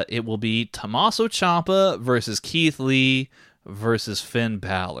 It will be Tommaso Ciampa versus Keith Lee versus Finn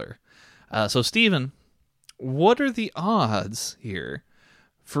Balor. So, Steven, what are the odds here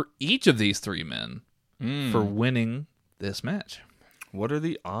for each of these three men for winning this match? What are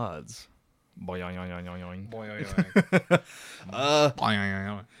the odds?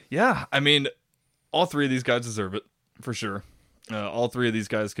 Yeah, I mean, all three of these guys deserve it, for sure. All three of these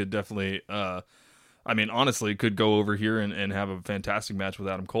guys could definitely, honestly, could go over here and have a fantastic match with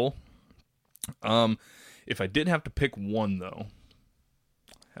Adam Cole. If I did have to pick one, though,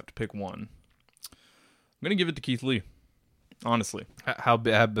 I'm going to give it to Keith Lee, honestly. How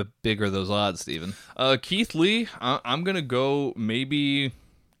big are those odds, Steven? Keith Lee, I'm going to go maybe...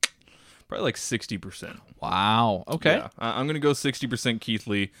 probably like 60%. Wow. Okay. Yeah, I'm going to go 60% Keith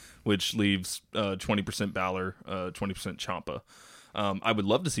Lee, which leaves 20% Balor, 20% Ciampa. I would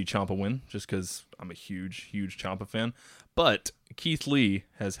love to see Ciampa win, just because I'm a huge, huge Ciampa fan. But Keith Lee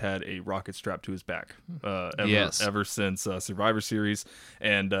has had a rocket strapped to his back ever since Survivor Series.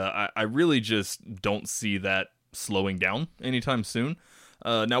 And I really just don't see that slowing down anytime soon.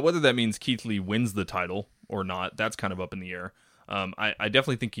 Now, whether that means Keith Lee wins the title or not, that's kind of up in the air. I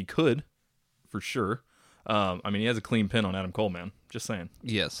definitely think he could. For sure. He has a clean pin on Adam Cole, man. Just saying.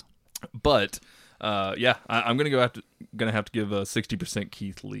 Yes. But I'm gonna have to give 60%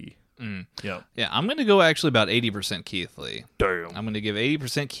 Keith Lee. Yeah. Yeah, I'm going to go actually about 80% Keith Lee. Damn. I'm going to give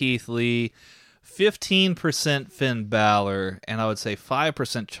 80% Keith Lee, 15% Finn Balor, and I would say 5%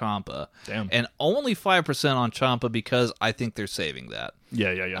 Ciampa. Damn. And only 5% on Ciampa because I think they're saving that.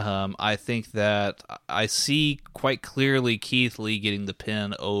 Yeah. I think that I see quite clearly Keith Lee getting the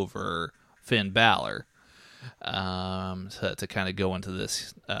pin over Finn Balor to kind of go into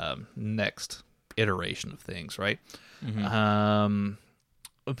this next iteration of things, right?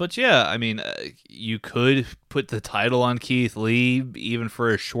 But yeah, I mean, you could put the title on Keith Lee even for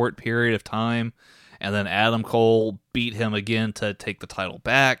a short period of time, and then Adam Cole beat him again to take the title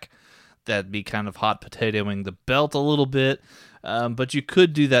back. That'd be kind of hot potatoing the belt a little bit. But you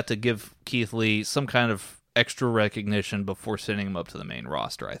could do that to give Keith Lee some kind of extra recognition before sending him up to the main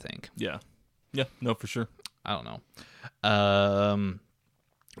roster, I think. Yeah, no, for sure. I don't know.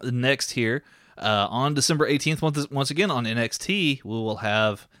 Next here, on December 18th, once again on NXT, we will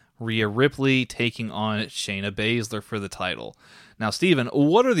have Rhea Ripley taking on Shayna Baszler for the title. Now, Steven,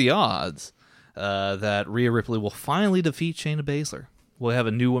 what are the odds that Rhea Ripley will finally defeat Shayna Baszler? We'll have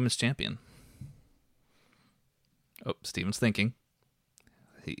a new women's champion. Oh, Steven's thinking.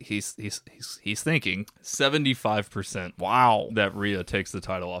 He's thinking. 75%. Wow. That Rhea takes the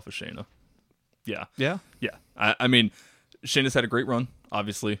title off of Shayna. Yeah. Yeah? Yeah. I mean, Shayna's had a great run,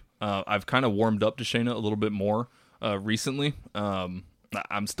 obviously. I've kind of warmed up to Shayna a little bit more recently. I'm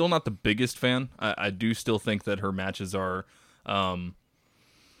still not the biggest fan. I do still think that her matches are maybe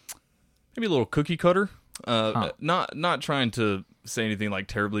a little cookie cutter. Not trying to say anything like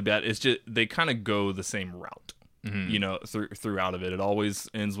terribly bad. It's just they kind of go the same route, you know, throughout of it. It always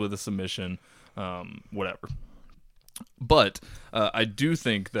ends with a submission, whatever. But I do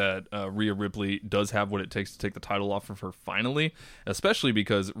think that Rhea Ripley does have what it takes to take the title off of her finally, especially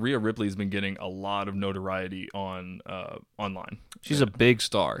because Rhea Ripley's been getting a lot of notoriety on online. She's a big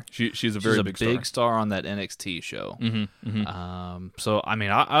star. She's a very big star on that NXT show. So, I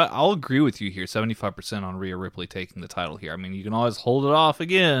mean, I'll agree with you here, 75% on Rhea Ripley taking the title here. I mean, you can always hold it off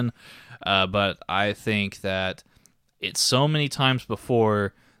again, but I think that it's so many times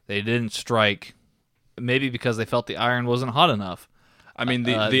before they didn't strike. Maybe because they felt the iron wasn't hot enough. I mean,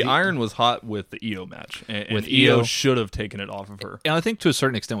 the iron was hot with the Io match, and with Io should have taken it off of her. And I think to a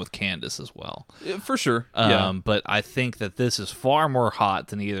certain extent with Candice as well. For sure. Yeah. But I think that this is far more hot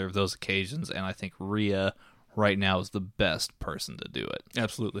than either of those occasions, and I think Rhea right now is the best person to do it.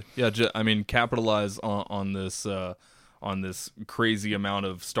 Absolutely. Yeah, I mean, capitalize on this crazy amount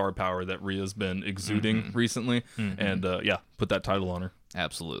of star power that Rhea's been exuding recently, and put that title on her.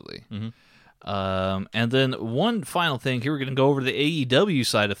 Absolutely. And then one final thing here, we're going to go over to the AEW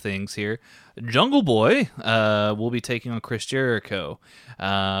side of things here. Jungle Boy will be taking on Chris Jericho.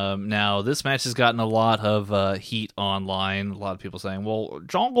 Now, this match has gotten a lot of heat online. A lot of people saying, well,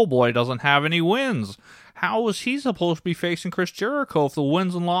 Jungle Boy doesn't have any wins. How is he supposed to be facing Chris Jericho if the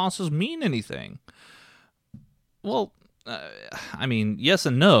wins and losses mean anything? Well, I mean, yes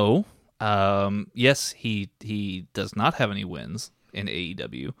and no. Yes, he does not have any wins in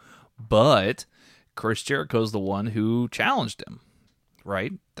AEW. But Chris Jericho's the one who challenged him,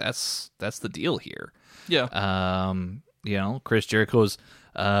 right? That's the deal here. Yeah. You know, Chris Jericho's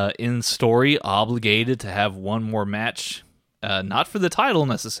in story obligated to have one more match, not for the title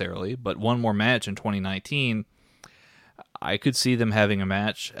necessarily, but one more match in 2019. I could see them having a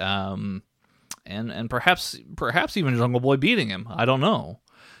match, and perhaps even Jungle Boy beating him. I don't know.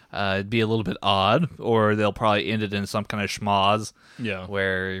 It'd be a little bit odd, or they'll probably end it in some kind of schmoz,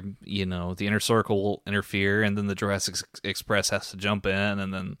 where, you know, the Inner Circle will interfere, and then the Jurassic Express has to jump in,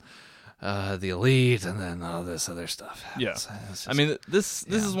 and then the Elite, and then all this other stuff happens. Yeah, I mean, this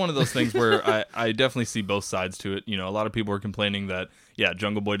is one of those things where I definitely see both sides to it. You know, a lot of people are complaining that,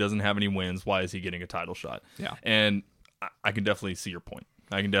 Jungle Boy doesn't have any wins. Why is he getting a title shot? Yeah, and I can definitely see your point.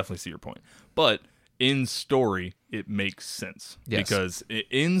 But in story, it makes sense. Yes. Because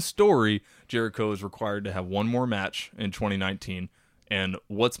in story, Jericho is required to have one more match in 2019. And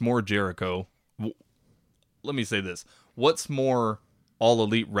what's more Jericho? Let me say this. What's more All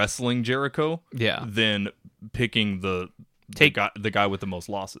Elite Wrestling Jericho than picking the guy with the most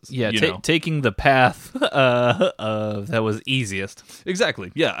losses? Yeah, taking the path that was easiest.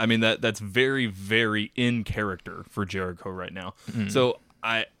 Exactly. Yeah, I mean, that's very, very in character for Jericho right now. So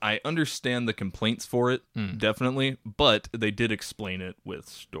I understand the complaints for it, definitely, but they did explain it with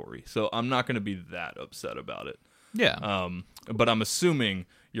story. So I'm not going to be that upset about it. Yeah. But I'm assuming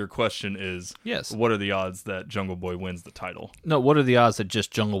your question is, yes, what are the odds that Jungle Boy wins the title? No, what are the odds that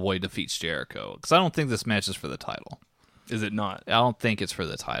just Jungle Boy defeats Jericho? Because I don't think this match is for the title. Is it not? I don't think it's for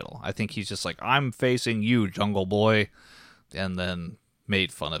the title. I think he's just like, I'm facing you, Jungle Boy, and then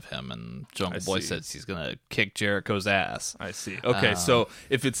made fun of him, and Jungle Boy says he's gonna kick Jericho's ass. I see. Okay, so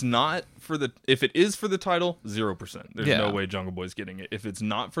if it is for the title, 0%. There's no way Jungle Boy's getting it. If it's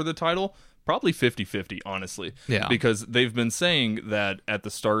not for the title, probably 50-50, honestly. Yeah. Because they've been saying that at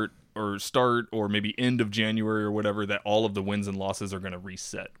the start or maybe end of January or whatever, that all of the wins and losses are going to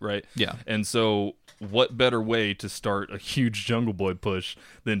reset, right? Yeah. And so what better way to start a huge Jungle Boy push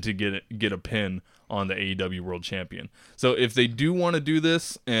than to get a pin on the AEW World Champion? So if they do want to do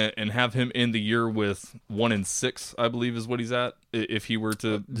this and have him end the year with 1-6, I believe is what he's at, if he were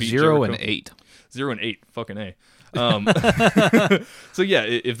to beat 0-8. 0-8, fucking A. So yeah,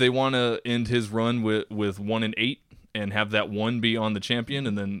 if they want to end his run with 1-8 and have that one be on the champion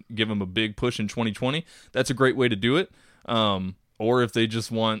and then give him a big push in 2020, that's a great way to do it. Or if they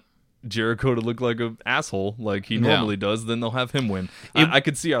just want Jericho to look like an asshole like he normally does, then they'll have him win. I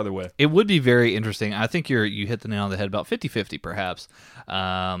could see either way. It would be very interesting. I think you hit the nail on the head, about 50-50 perhaps.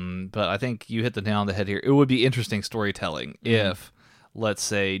 But I think you hit the nail on the head here. It would be interesting storytelling if, let's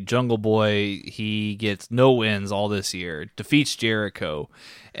say, Jungle Boy, he gets no wins all this year, defeats Jericho,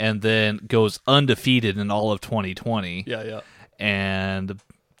 and then goes undefeated in all of 2020. Yeah. And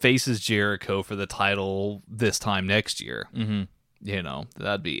faces Jericho for the title this time next year. Mm-hmm.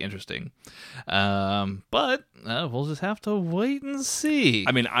 That'd be interesting. But we'll just have to wait and see.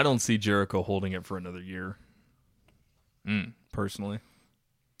 I mean, I don't see Jericho holding it for another year. Personally.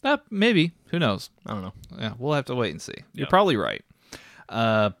 Maybe. Who knows? I don't know. Yeah, we'll have to wait and see. You're probably right.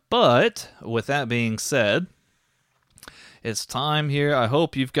 But with that being said, it's time here. I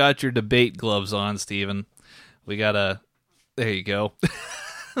hope you've got your debate gloves on, Steven. There you go.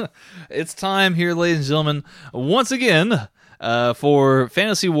 It's time here, ladies and gentlemen, once again, for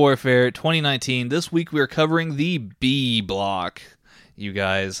Fantasy Warfare 2019. This week we are covering the B block, you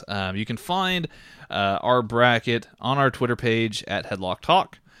guys. You can find our bracket on our Twitter page at Headlock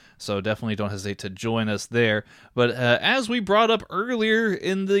Talk, so definitely don't hesitate to join us there. But as we brought up earlier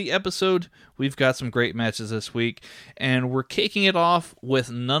in the episode, we've got some great matches this week, and we're kicking it off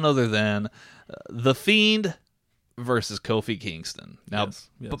with none other than The Fiend versus Kofi Kingston. Now,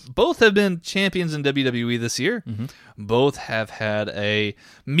 yes. Both have been champions in WWE this year. Mm-hmm. Both have had a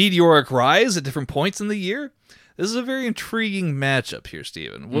meteoric rise at different points in the year. This is a very intriguing matchup here,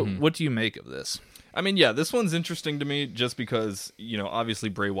 Steven. What do you make of this? I mean, yeah, this one's interesting to me just because, obviously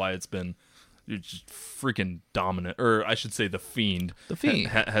Bray Wyatt's been just freaking dominant, or I should say The Fiend. The Fiend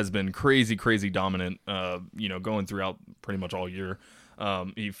has been crazy, crazy dominant, going throughout pretty much all year.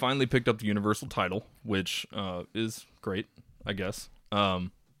 He finally picked up the Universal title, which is great, I guess. I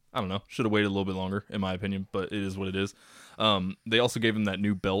don't know. Should have waited a little bit longer, in my opinion, but it is what it is. They also gave him that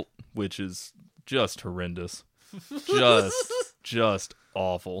new belt, which is just horrendous. Just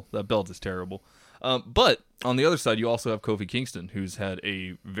awful. That belt is terrible. But on the other side, you also have Kofi Kingston, who's had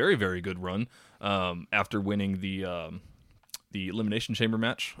a very, very good run after winning the Elimination Chamber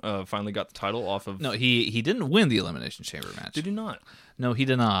match. Finally got the title off of... No, he didn't win the Elimination Chamber match. Did he not? No, he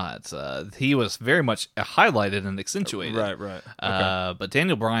did not. He was very much highlighted and accentuated. Right. Okay. But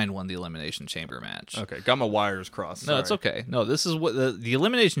Daniel Bryan won the Elimination Chamber match. Okay, got my wires crossed. No, it's okay. No, this is what the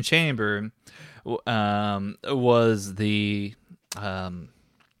Elimination Chamber was the...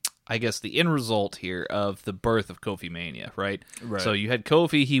 I guess the end result here of the birth of Kofi Mania, right? Right. So you had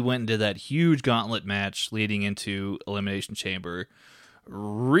Kofi, he went and did that huge gauntlet match leading into Elimination Chamber.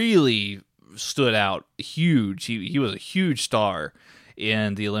 Really stood out huge. He was a huge star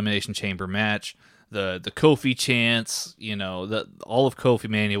in the Elimination Chamber match. The Kofi chants, all of Kofi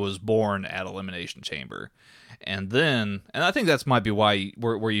Mania was born at Elimination Chamber. And I think that's might be why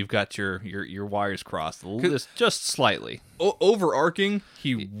where you've got your wires crossed just slightly. Overarching,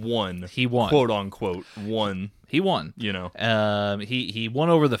 he won. He won, quote unquote, won. He won. He won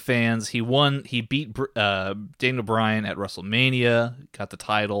over the fans. He won. He beat Daniel Bryan at WrestleMania, got the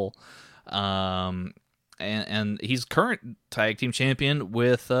title, and he's current tag team champion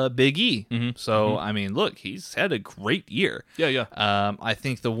with Big E. Mm-hmm. So I mean, look, he's had a great year. Yeah. I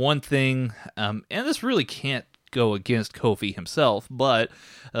think the one thing, and this really can't go against Kofi himself, but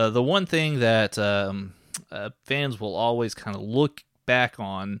the one thing that fans will always kind of look back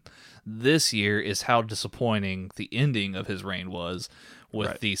on this year is how disappointing the ending of his reign was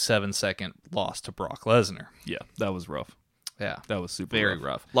with the 7-second loss to Brock Lesnar. Yeah, that was rough. Yeah, that was super very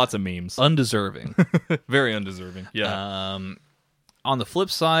rough. Lots of memes. Undeserving. Very undeserving. Yeah. On the flip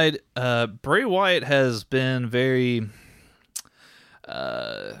side, Bray Wyatt has been very...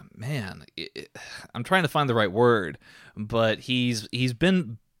 I'm trying to find the right word, but he's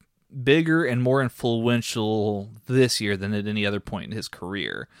been bigger and more influential this year than at any other point in his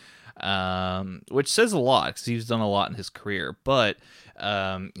career, which says a lot because he's done a lot in his career. But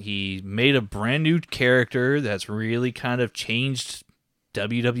he made a brand new character that's really kind of changed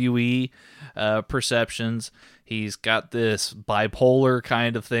WWE perceptions. He's got this bipolar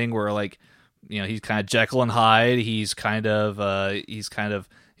kind of thing where, like, he's kind of Jekyll and Hyde. He's kind of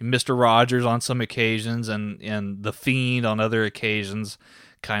Mr. Rogers on some occasions, and the Fiend on other occasions,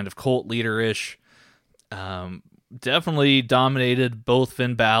 kind of cult leader-ish. Definitely dominated both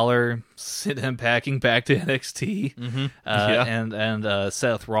Finn Balor, sent him packing back to NXT, and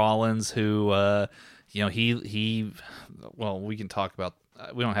Seth Rollins, who we can talk about.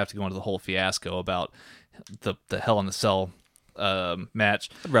 We don't have to go into the whole fiasco about the Hell in a Cell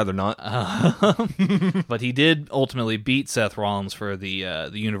match. I'd rather not. But he did ultimately beat Seth Rollins for the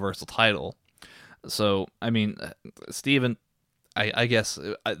Universal title. So, I mean, Steven, I guess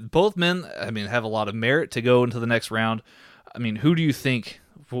both men, have a lot of merit to go into the next round. I mean, who do you think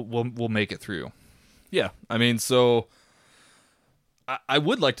will make it through? Yeah, so I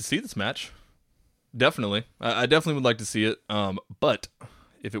would like to see this match. Definitely. I definitely would like to see it. But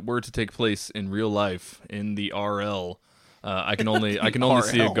if it were to take place in real life in the RL, I can only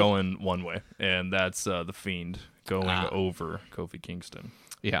see it going one way, and that's the Fiend going over Kofi Kingston.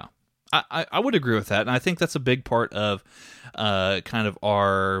 Yeah. I would agree with that, and I think that's a big part of kind of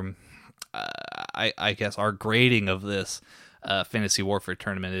our I guess our grading of this Fantasy Warfare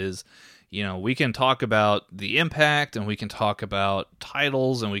tournament is, we can talk about the impact, and we can talk about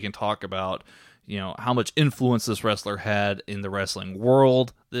titles, and we can talk about how much influence this wrestler had in the wrestling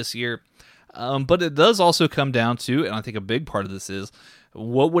world this year. But it does also come down to, and I think a big part of this is,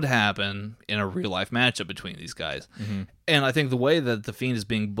 what would happen in a real-life matchup between these guys. Mm-hmm. And I think the way that The Fiend is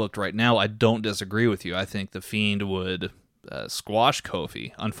being booked right now, I don't disagree with you. I think The Fiend would squash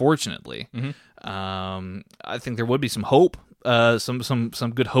Kofi, unfortunately. Mm-hmm. I think there would be some hope,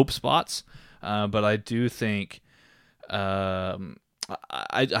 some good hope spots, but I do think... I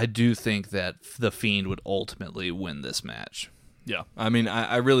do think that The Fiend would ultimately win this match. Yeah,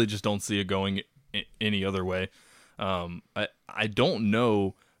 I really just don't see it going any other way. I don't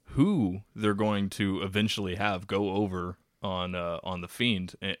know who they're going to eventually have go over on The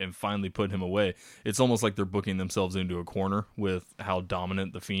Fiend and finally put him away. It's almost like they're booking themselves into a corner with how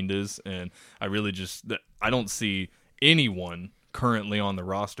dominant The Fiend is, and I don't see anyone currently on the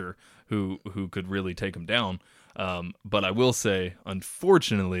roster who could really take him down. But I will say,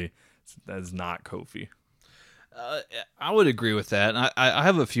 unfortunately, that is not Kofi. I would agree with that. I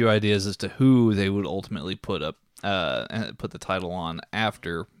have a few ideas as to who they would ultimately put up and put the title on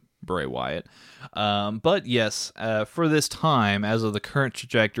after Bray Wyatt. But yes, for this time, as of the current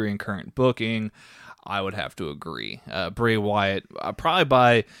trajectory and current booking, I would have to agree. Bray Wyatt, probably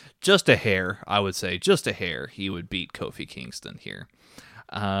by just a hair, I would say, just a hair, he would beat Kofi Kingston here.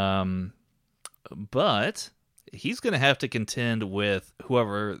 But he's going to have to contend with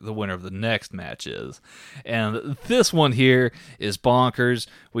whoever the winner of the next match is. And this one here is bonkers.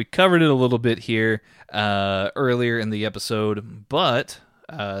 We covered it a little bit here earlier in the episode, but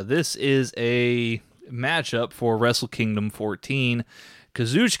this is a matchup for Wrestle Kingdom 14.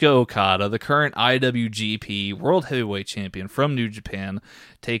 Kazuchika Okada, the current IWGP World Heavyweight Champion from New Japan,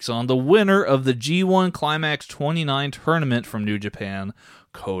 takes on the winner of the G1 Climax 29 tournament from New Japan,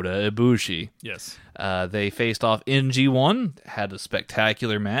 Kota Ibushi. Yes. They faced off in G1, had a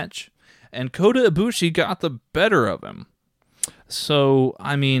spectacular match, and Kota Ibushi got the better of him. So,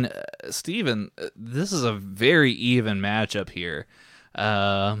 Steven, this is a very even matchup here.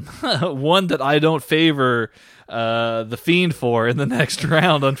 One that I don't favor The Fiend for in the next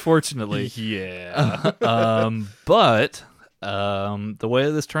round, unfortunately. Yeah. But the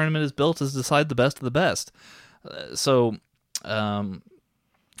way this tournament is built is decide the best of the best.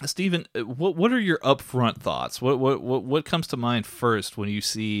 Steven, what are your upfront thoughts? What comes to mind first when you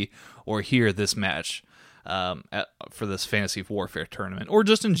see or hear this match for this Fantasy Warfare tournament, or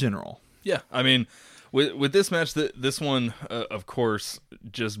just in general? Yeah, with this match, this one, of course,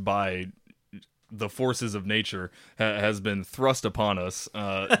 just by the forces of nature, has been thrust upon us.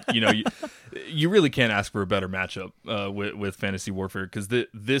 You really can't ask for a better matchup with Fantasy Warfare, because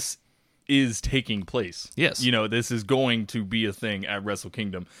this is taking place. Yes. This is going to be a thing at Wrestle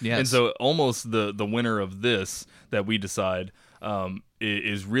Kingdom. Yes. And so almost the winner of this that we decide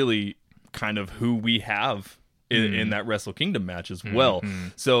is really kind of who we have in that Wrestle Kingdom match as well. Mm-hmm.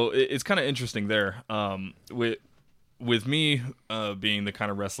 So it's kind of interesting there. With me being the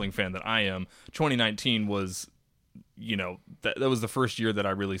kind of wrestling fan that I am, 2019 was that was the first year that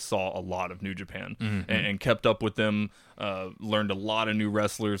I really saw a lot of New Japan and kept up with them, learned a lot of new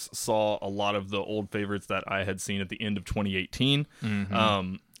wrestlers, saw a lot of the old favorites that I had seen at the end of 2018.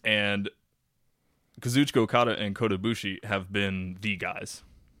 And Kazuchika Okada and Kota Ibushi have been the guys.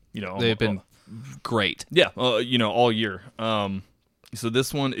 They've been great. Yeah, all year. So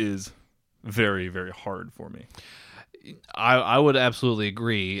this one is very, very hard for me. I would absolutely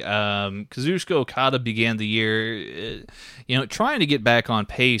agree. Kazuchika Okada began the year, trying to get back on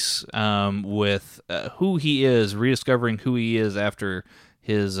pace with who he is, rediscovering who he is after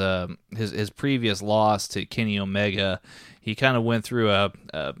his previous loss to Kenny Omega. He kind of went through a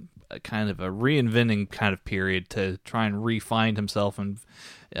kind of a reinventing kind of period to try and re-find himself and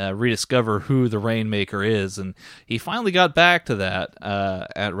rediscover who the Rainmaker is, and he finally got back to that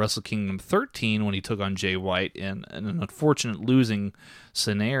at Wrestle Kingdom 13 when he took on Jay White in an unfortunate losing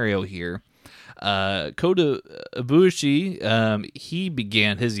scenario here. Kota Ibushi, he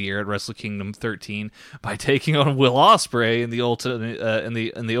began his year at Wrestle Kingdom 13 by taking on Will Ospreay in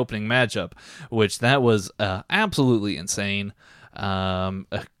the opening matchup, which that was absolutely insane.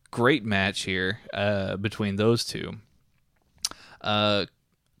 A great match here between those two.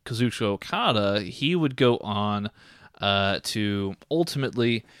 Kazuchika Okada, he would go on to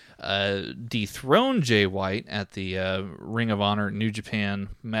ultimately dethrone Jay White at the Ring of Honor New Japan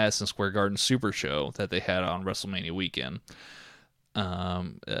Madison Square Garden Super Show that they had on WrestleMania weekend.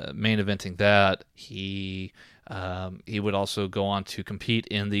 Main eventing that, he would also go on to compete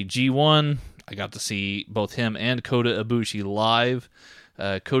in the G1. I got to see both him and Kota Ibushi live.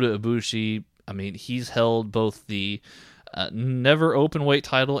 Kota Ibushi, he's held both the never open weight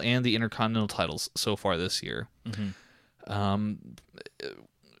title and the Intercontinental titles so far this year.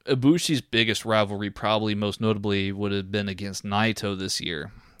 Ibushi's biggest rivalry, probably most notably, would have been against Naito this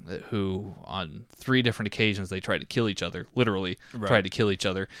year, who on 3 different occasions they tried to kill each other, literally tried to kill each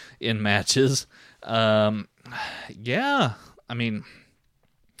other in matches.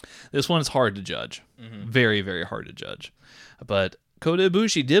 This one is hard to judge. Very, very hard to judge. But Kota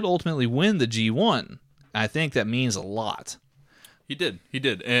Ibushi did ultimately win the G1. I think that means a lot. He did.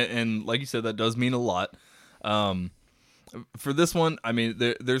 And like you said, that does mean a lot. For this one,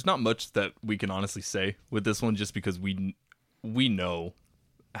 there's not much that we can honestly say with this one, just because we know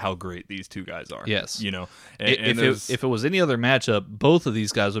how great these two guys are. Yes. If it was any other matchup, both of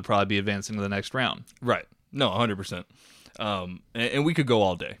these guys would probably be advancing to the next round. Right. No, 100%. And we could go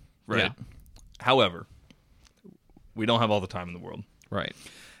all day. Right. Yeah. However, we don't have all the time in the world. Right.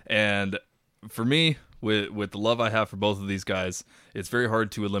 And for me, with the love I have for both of these guys, it's very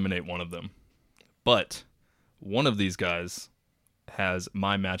hard to eliminate one of them. But one of these guys has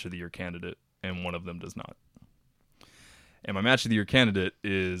my match of the year candidate, and one of them does not. And my match of the year candidate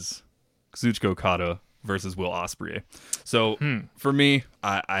is Kazuchika Okada versus Will Ospreay. So for me,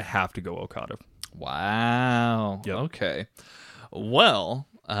 I have to go Okada. Wow. Yep. Okay. Well,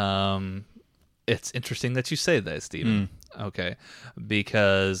 it's interesting that you say that, Steven. Okay.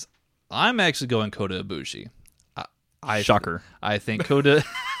 Because I'm actually going Kota Ibushi. Shocker. I think Kota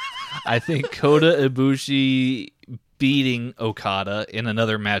Ibushi beating Okada in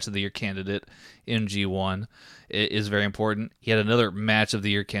another match of the year candidate in G1 is very important. He had another match of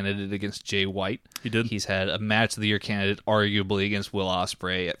the year candidate against Jay White. He did. He's had a match of the year candidate arguably against Will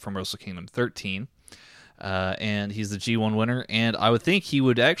Ospreay from Wrestle Kingdom 13. And he's the G1 winner, and I would think he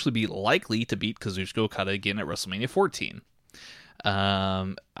would actually be likely to beat Kazuchika Okada again at WrestleMania 14.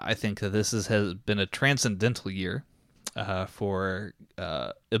 I think that this has been a transcendental year for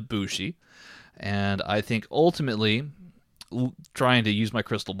Ibushi, and I think ultimately, trying to use my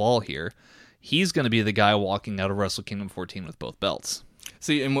crystal ball here, he's going to be the guy walking out of Wrestle Kingdom 14 with both belts.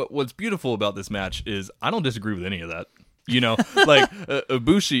 See, and what's beautiful about this match is I don't disagree with any of that.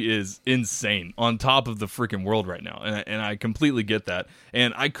 Ibushi is insane on top of the freaking world right now, and I completely get that.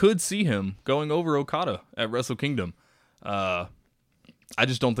 And I could see him going over Okada at Wrestle Kingdom. I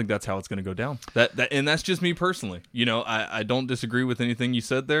just don't think that's how it's going to go down. And that's just me personally. I don't disagree with anything you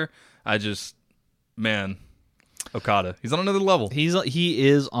said there. Okada, he's on another level. He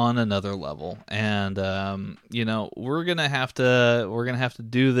is on another level, and we're gonna have to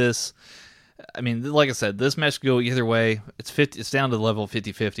do this. Like I said, this match could go either way. It's down to the level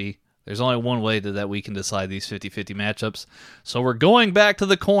 50-50. There's only one way that we can decide these 50-50 matchups. So we're going back to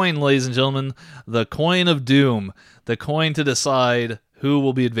the coin, ladies and gentlemen. The coin of doom. The coin to decide who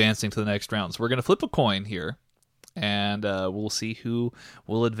will be advancing to the next round. So we're going to flip a coin here, and we'll see who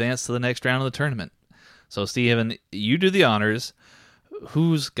will advance to the next round of the tournament. So, Steven, you do the honors.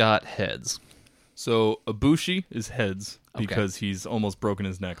 Who's got heads? So, Ibushi is heads because he's almost broken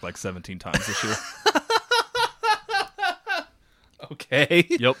his neck like 17 times this year. Okay.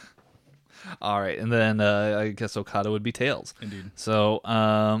 Yep. All right, and then I guess Okada would be tails. Indeed. So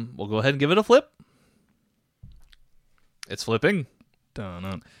we'll go ahead and give it a flip. It's flipping.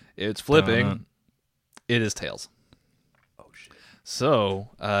 Dun-dun. It's flipping. Dun-dun. It is tails. Oh shit! So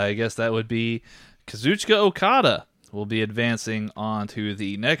I guess that would be Kazuchika Okada will be advancing on to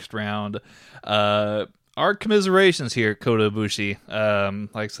the next round. Our commiserations here, Kota Ibushi.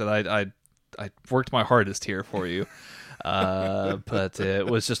 Like I said, I worked my hardest here for you. But it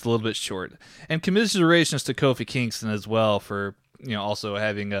was just a little bit short. And commiserations to Kofi Kingston as well for also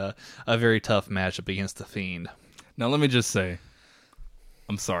having a very tough matchup against the Fiend. Now let me just say,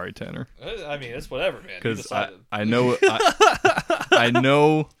 I'm sorry, Tanner, I mean, it's whatever, man. because I know I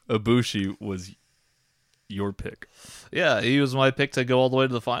know Ibushi was your pick. Yeah, he was my pick to go all the way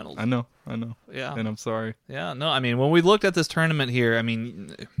to the finals. I know, Yeah, and I'm sorry. yeah. No, I mean, when we looked at this tournament here, I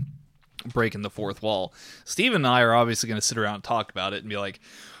mean, breaking the fourth wall, Steve and I are obviously going to sit around and talk about it and be like,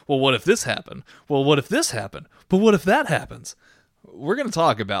 well, what if this happened? Well, what if this happened? But what if that happens? We're going to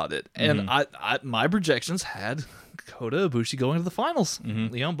talk about it. And my projections had Kota Ibushi going to the finals,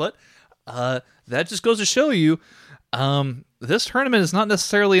 but that just goes to show you this tournament is not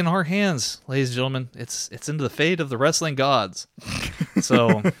necessarily in our hands, ladies and gentlemen. It's into the fate of the wrestling gods.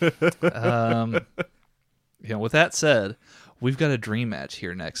 So, with that said, we've got a dream match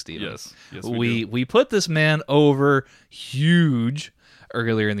here next, Steven. Yes we do. We put this man over huge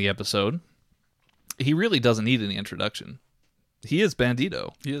earlier in the episode. He really doesn't need any introduction. He is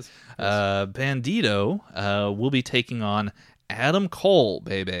Bandito. He is. Bandito will be taking on Adam Cole,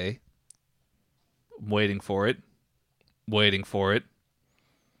 baby. Waiting for it. Waiting.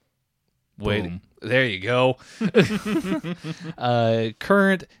 Boom. There you go.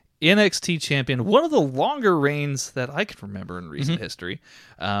 Current NXT champion, one of the longer reigns that I can remember in recent history.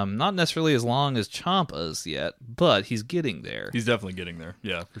 Not necessarily as long as Ciampa's yet, but he's getting there. He's definitely getting there.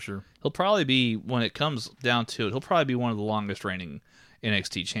 Yeah, for sure. He'll probably be, when it comes down to it, he'll probably be one of the longest reigning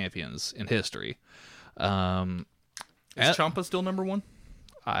NXT champions in history. Is Ciampa still number one?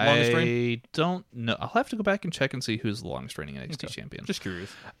 Longest I reign? don't know. I'll have to go back and check and see who's the longest reigning NXT champion. Just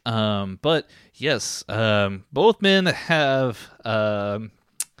curious. But yes, both men have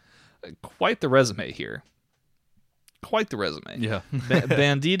quite the resume here. Quite the resume. Yeah.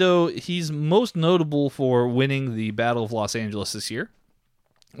 Bandito, he's most notable for winning the Battle of Los Angeles this year,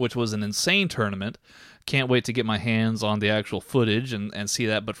 which was an insane tournament. Can't wait to get my hands on the actual footage and see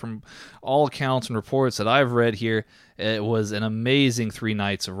that. But from all accounts and reports that I've read here, it was an amazing 3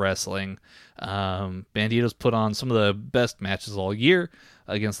 nights of wrestling. Bandito's put on some of the best matches all year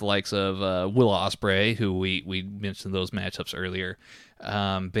against the likes of Will Ospreay, who we mentioned those matchups earlier.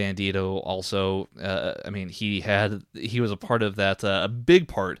 Bandito also, he was a part of that, a big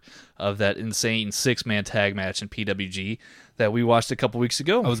part of that insane 6-man tag match in PWG that we watched a couple weeks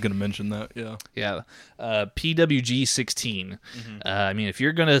ago. I was going to mention that, yeah. Yeah. PWG 16. If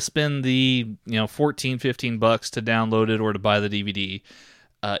you're going to spend the, $14-15 to download it or to buy the DVD,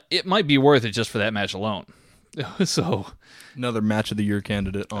 it might be worth it just for that match alone. So, another match of the year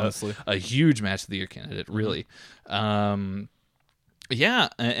candidate, honestly. A huge match of the year candidate, really. Yeah,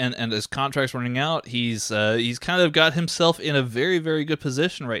 and his contract's running out. He's kind of got himself in a very, very good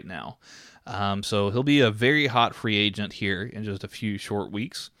position right now. So he'll be a very hot free agent here in just a few short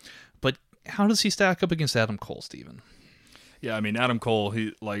weeks. But how does he stack up against Adam Cole, Steven? Yeah, Adam Cole,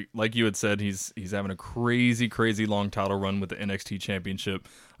 he like you had said, he's having a crazy, crazy long title run with the NXT Championship,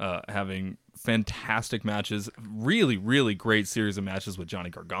 having fantastic matches, really, really great series of matches with Johnny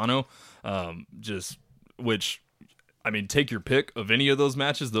Gargano, take your pick of any of those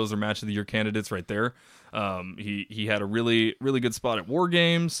matches. Those are match of the year candidates right there. He had a really, really good spot at War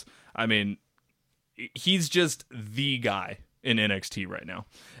Games. He's just the guy in NXT right now.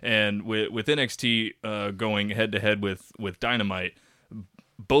 And with NXT going head to head with Dynamite,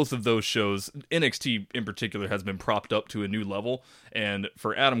 both of those shows, NXT in particular, has been propped up to a new level. And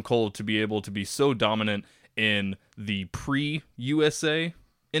for Adam Cole to be able to be so dominant in the pre-USA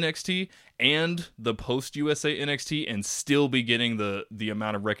NXT and the post-USA NXT and still be getting the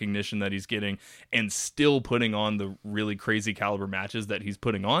amount of recognition that he's getting and still putting on the really crazy caliber matches that he's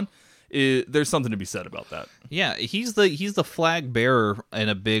putting on, there's something to be said about that. Yeah, he's the flag bearer in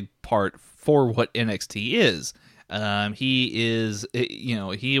a big part for what NXT is.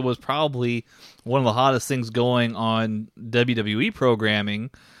 He was probably one of the hottest things going on WWE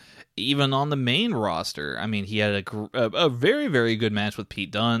programming, even on the main roster. He had a very, very good match with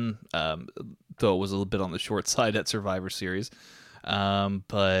Pete Dunne, though it was a little bit on the short side at Survivor Series.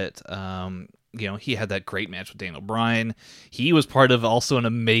 he had that great match with Daniel Bryan. He was part of also an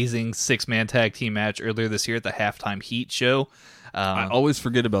amazing 6-man tag team match earlier this year at the Halftime Heat show. I always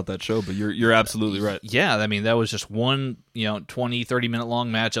forget about that show, but you're absolutely right. Yeah, I mean, that was just one 20, 30-minute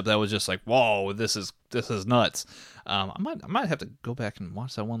long matchup that was just like, whoa, this is nuts. I might have to go back and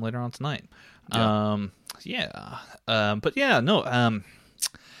watch that one later on tonight.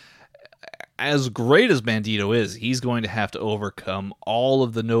 As great as Bandito is, he's going to have to overcome all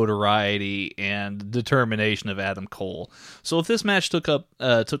of the notoriety and determination of Adam Cole. So if this match took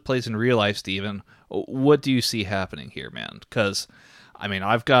place in real life, Steven, what do you see happening here, man? Because, I mean,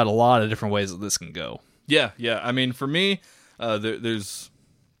 I've got a lot of different ways that this can go. Yeah. I mean, for me, there's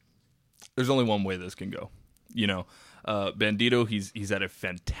only one way this can go. Bandito, he's had a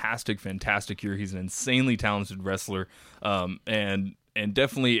fantastic year. He's an insanely talented wrestler, and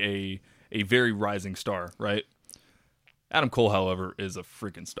definitely a very rising star, right? Adam Cole, however, is a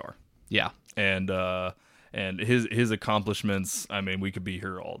freaking star. Yeah. And his accomplishments, I mean, we could be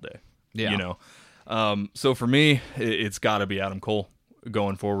here all day. Yeah. So for me, it's got to be Adam Cole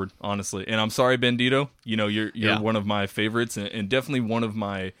going forward, honestly. And I'm sorry, Bandito. You're one of my favorites, and definitely one of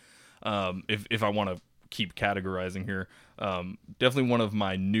my if I want to keep categorizing here, definitely one of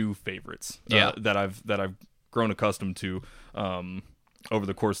my new favorites. That I've grown accustomed to over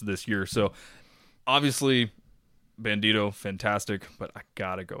the course of this year. So obviously Bandito, fantastic, but I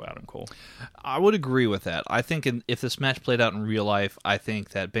gotta go Adam Cole. I would agree with that. I think if this match played out in real life, I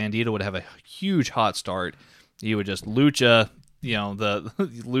think that Bandito would have a huge hot start. He would just lucha, the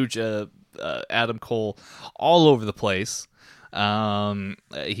lucha Adam Cole all over the place.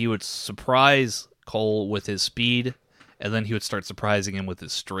 He would surprise Cole with his speed, and then he would start surprising him with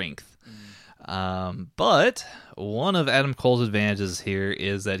his strength. But one of Adam Cole's advantages here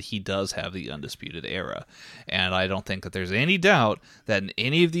is that he does have the Undisputed Era. And I don't think that there's any doubt that in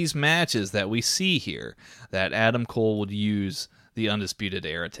any of these matches that we see here, that Adam Cole would use the Undisputed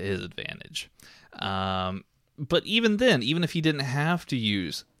Era to his advantage. But even then, even if he didn't have to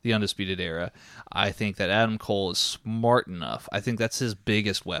use the Undisputed Era, I think that Adam Cole is smart enough. I think that's his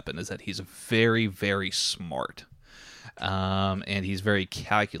biggest weapon, is that he's very, very smart. And he's very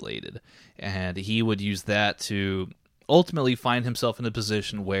calculated, and he would use that to ultimately find himself in a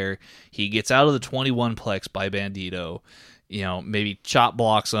position where he gets out of the 21-plex by Bandito, maybe chop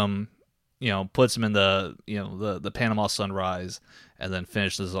blocks him, puts him in the Panama Sunrise, and then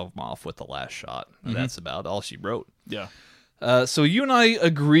finishes him off with the last shot. And that's about all she wrote. Yeah. So you and I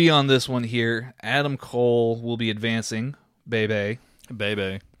agree on this one here. Adam Cole will be advancing, baby,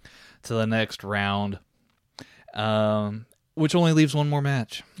 to the next round. Which only leaves one more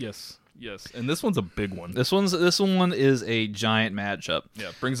match. Yes, and this one's a big one. This one is a giant matchup.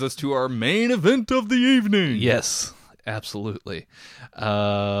 Yeah, brings us to our main event of the evening. Yes, absolutely.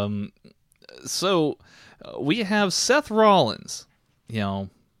 So we have Seth Rollins,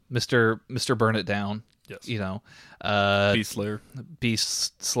 Mr. Burn It Down. Yes.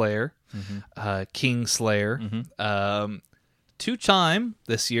 Beast Slayer, King Slayer, two-time,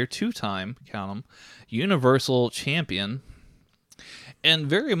 count 'em, Universal Champion, and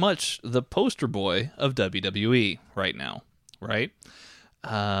very much the poster boy of WWE right now, right?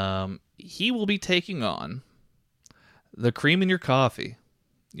 He will be taking on the cream in your coffee,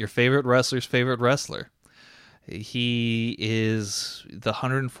 your favorite wrestler's favorite wrestler. He is the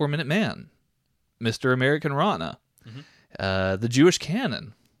 104-minute man, Mr. American Rana, the Jewish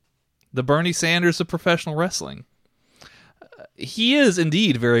Cannon, the Bernie Sanders of professional wrestling. He is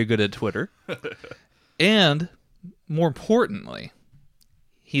indeed very good at Twitter. And more importantly,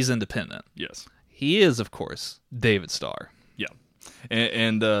 he's independent. Yes. He is, of course, David Starr. Yeah.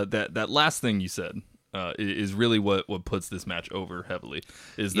 And that last thing you said is really what puts this match over heavily,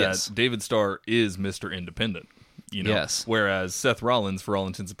 is that David Starr is Mr. Independent. Yes. Whereas Seth Rollins, for all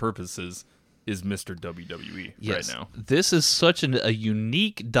intents and purposes, is Mr. WWE right now. This is such a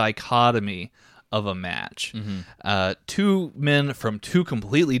unique dichotomy of a match. Two men from two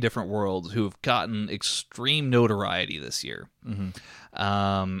completely different worlds who have gotten extreme notoriety this year.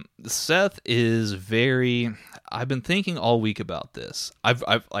 Seth is very... I've been thinking all week about this.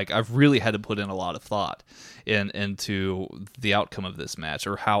 I've really had to put in a lot of thought into the outcome of this match,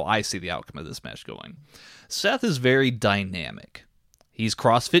 or how I see the outcome of this match going. Seth is very dynamic. He's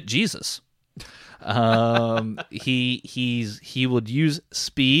CrossFit Jesus. He would use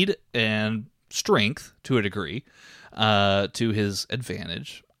speed and strength to a degree to his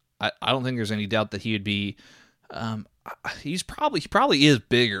advantage. I don't think there's any doubt that he would be he probably is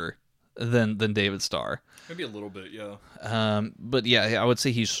bigger than David Starr. Maybe a little bit, yeah. But yeah, I would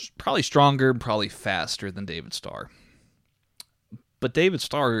say he's probably stronger, probably faster than David Starr. but David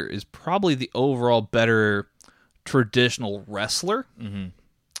Starr is probably the overall better traditional wrestler.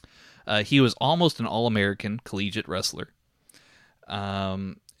 He was almost an All-American collegiate wrestler.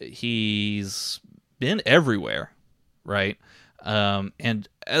 He's been everywhere, right? And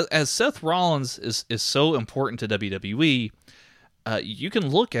as Seth Rollins is so important to WWE, you can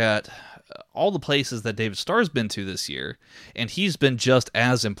look at all the places that David Starr's been to this year, and he's been just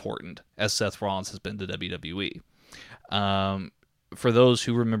as important as Seth Rollins has been to WWE. For those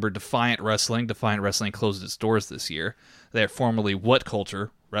who remember Defiant Wrestling closed its doors this year. They're formerly What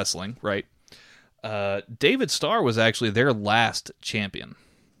Culture Wrestling, right? David Starr was actually their last champion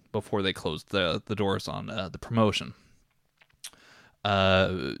before they closed the doors on the promotion.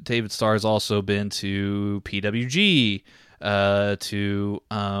 David Starr has also been to PWG, to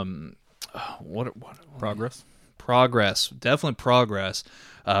Progress, definitely Progress,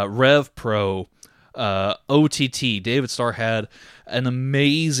 Rev Pro, OTT. David Starr had an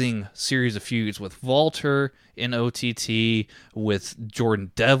amazing series of feuds with Walter in OTT, with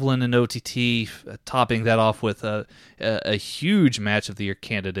Jordan Devlin in OTT, topping that off with a huge match of the year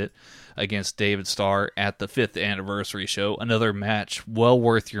candidate against David Starr at the 5th anniversary show. Another match well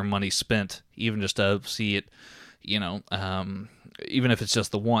worth your money spent, even just to see it, even if it's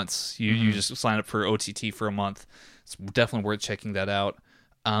just the once. You just sign up for OTT for a month. It's definitely worth checking that out.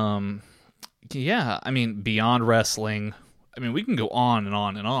 Yeah, I mean, beyond wrestling, I mean, we can go on and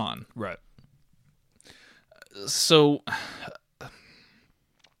on and on. Right. So,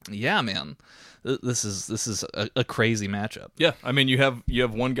 yeah, man, this is a crazy matchup. Yeah, I mean, you have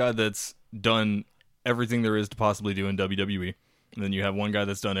one guy that's done everything there is to possibly do in WWE, and then you have one guy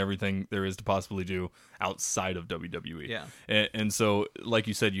that's done everything there is to possibly do outside of WWE. Yeah. And so, like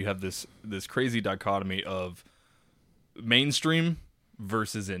you said, you have this crazy dichotomy of mainstream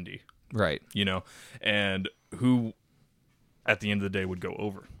versus indie. Right. And who, at the end of the day, would go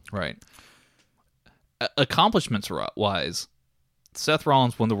over. Right. Accomplishments-wise, Seth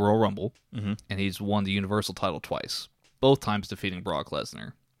Rollins won the Royal Rumble, and he's won the Universal title twice, both times defeating Brock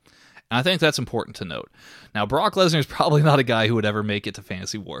Lesnar. And I think that's important to note. Now, Brock Lesnar is probably not a guy who would ever make it to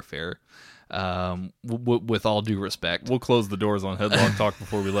Fantasy Warfare, with all due respect. We'll close the doors on Headlock Talk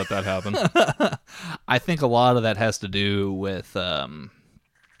before we let that happen. I think a lot of that has to do with,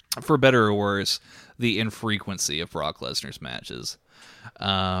 for better or worse, the infrequency of Brock Lesnar's matches.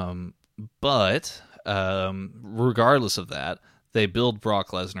 But regardless of that, they build Brock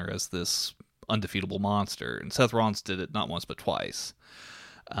Lesnar as this undefeatable monster, and Seth Rollins did it not once but twice.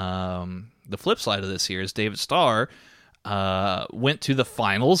 The flip side of this here is David Starr went to the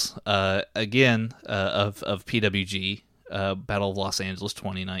finals again of PWG, Battle of Los Angeles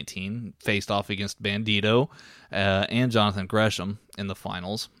 2019, faced off against Bandito and Jonathan Gresham in the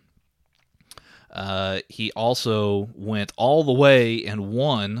finals. He also went all the way and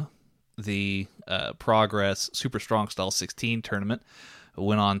won the Progress Super Strong Style 16 tournament.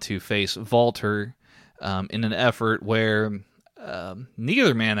 Went on to face Walter in an effort where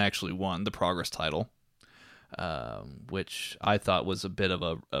neither man actually won the Progress title, which I thought was a bit of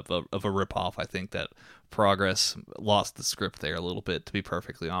a ripoff. I think that Progress lost the script there a little bit, to be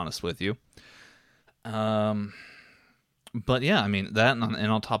perfectly honest with you. But yeah, I mean, that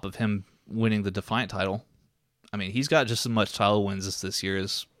and on top of him winning the Defiant title, I mean, he's got just as much title wins this year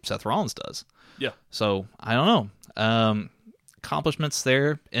as Seth Rollins does. Yeah. So, I don't know. Accomplishments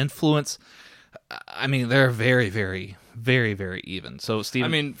there, influence, I mean, they're very, very, very, very even. So, Steven, I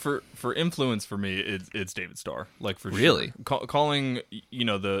mean, for influence for me, it's David Starr. Like, for really? Sure. Calling,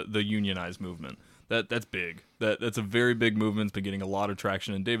 the unionized movement. That's big. That's a very big movement. It's been getting a lot of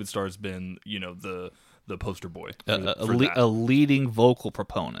traction, and David Starr's been, the poster boy. A leading vocal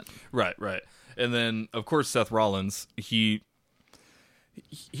proponent. Right. And then, of course, Seth Rollins, here's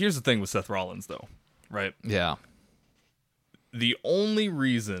the thing with Seth Rollins, though, right? Yeah. The only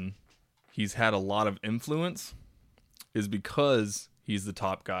reason he's had a lot of influence is because he's the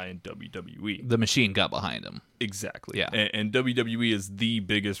top guy in WWE. The machine got behind him. Exactly. Yeah. And WWE is the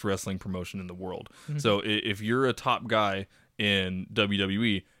biggest wrestling promotion in the world. Mm-hmm. So if you're a top guy in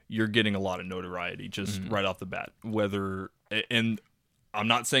WWE, you're getting a lot of notoriety just right off the bat. And I'm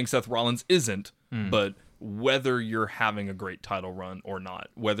not saying Seth Rollins isn't, but whether you're having a great title run or not,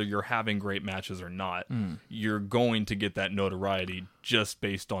 whether you're having great matches or not, you're going to get that notoriety just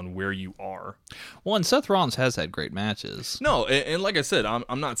based on where you are. Well, and Seth Rollins has had great matches. No, and like I said,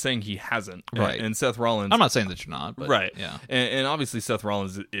 I'm not saying he hasn't. Right. And Seth Rollins... I'm not saying that you're not, but right. Yeah. And obviously Seth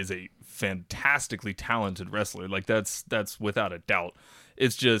Rollins is a fantastically talented wrestler. Like, that's without a doubt.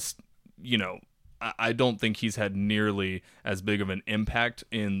 It's just, I don't think he's had nearly as big of an impact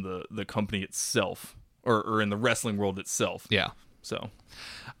in the company itself, or in the wrestling world itself. Yeah. So,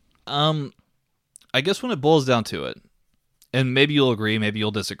 I guess when it boils down to it, and maybe you'll agree, maybe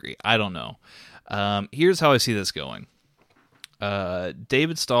you'll disagree. I don't know. Here's how I see this going.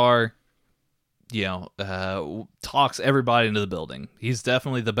 David Starr, talks everybody into the building. He's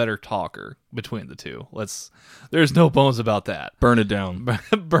definitely the better talker between the two. There's no bones about that. burn it down.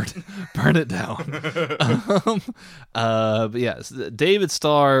 burn it down. But yes, David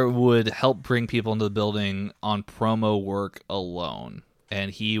Starr would help bring people into the building on promo work alone,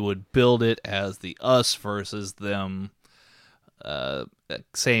 and he would build it as the us versus them.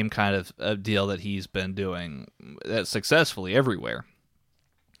 Same kind of deal that he's been doing successfully everywhere.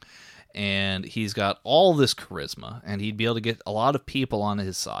 And he's got all this charisma, and he'd be able to get a lot of people on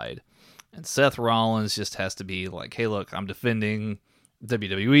his side. And Seth Rollins just has to be like, hey, look, I'm defending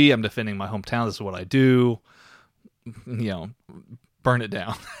WWE. I'm defending my hometown. This is what I do. Burn it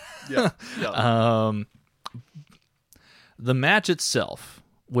down. Yeah. The match itself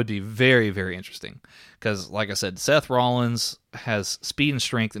would be very, very interesting. Because, like I said, Seth Rollins has speed and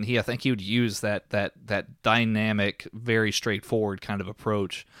strength, and I think he would use that dynamic, very straightforward kind of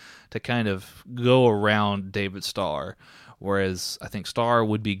approach to kind of go around David Starr. Whereas I think Starr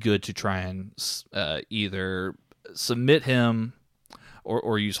would be good to try and either submit him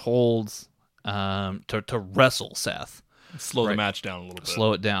or use holds to wrestle Seth. Slow the match down a little bit.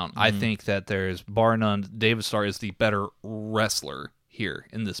 Slow it down. Mm-hmm. I think that there's, bar none, David Starr is the better wrestler here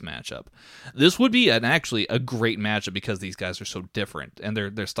in this matchup. This would be actually a great matchup because these guys are so different, and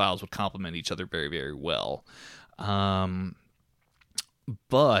their styles would complement each other very, very well.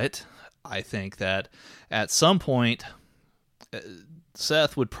 But I think that at some point,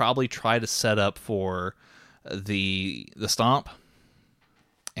 Seth would probably try to set up for the stomp,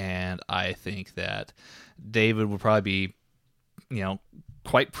 and I think that David would probably be,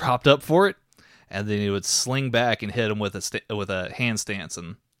 quite propped up for it, and then he would sling back and hit him with a handstance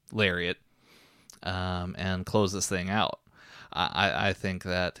and lariat, and close this thing out. I think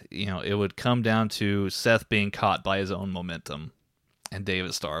that it would come down to Seth being caught by his own momentum, and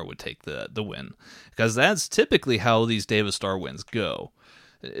David Starr would take the win, because that's typically how these David Starr wins go.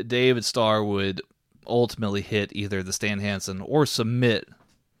 David Starr would ultimately hit either the Stan Hansen or submit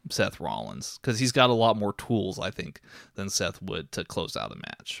Seth Rollins, because he's got a lot more tools, I think, than Seth would to close out a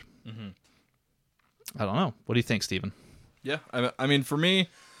match. Mm-hmm. I don't know. What do you think, Steven? Yeah, I mean, for me,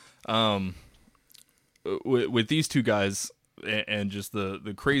 with these two guys and just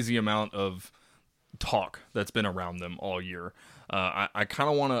the crazy amount of talk that's been around them all year, I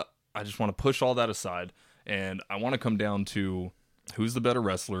just want to push all that aside, and I want to come down to who's the better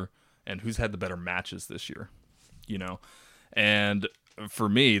wrestler and who's had the better matches this year, and for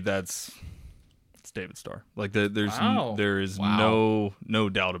me, it's David Starr. Like there is no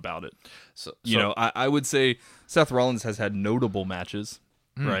doubt about it. So I would say Seth Rollins has had notable matches,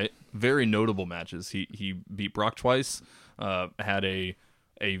 right? Very notable matches. He beat Brock twice. Had a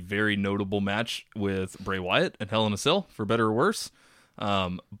very notable match with Bray Wyatt at Hell in a Cell, for better or worse.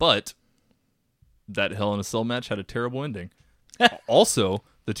 But that Hell in a Cell match had a terrible ending. Also,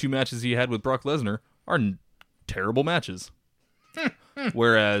 the two matches he had with Brock Lesnar are terrible matches.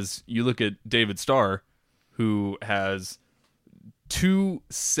 Whereas you look at David Starr, who has two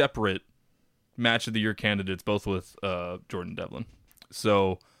separate Match of the Year candidates, both with Jordan Devlin.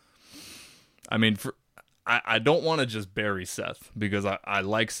 So, I mean, I don't want to just bury Seth, because I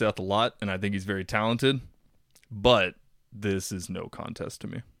like Seth a lot, and I think he's very talented, but this is no contest to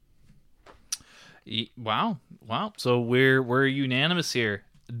me. Wow. So we're unanimous here.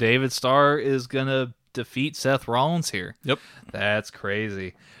 David Starr is gonna defeat Seth Rollins here. Yep. That's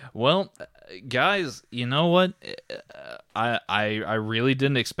crazy. Well, guys, you know what? I really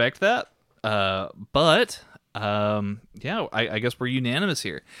didn't expect that. But I guess we're unanimous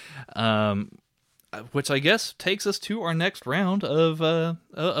here. Which I guess takes us to our next round of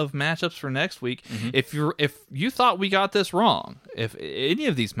matchups for next week. Mm-hmm. If you thought we got this wrong, if any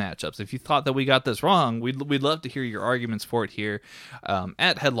of these matchups, if you thought that we got this wrong, we'd love to hear your arguments for it here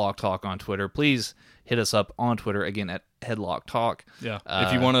at Headlock Talk on Twitter. Please hit us up on Twitter again at Headlock Talk. Yeah.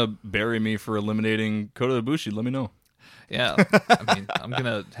 If you want to bury me for eliminating Kota Ibushi, let me know. Yeah, I mean, I'm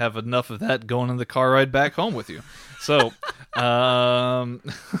gonna have enough of that going in the car ride back home with you. So, I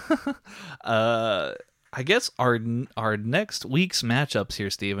guess our next week's matchups here,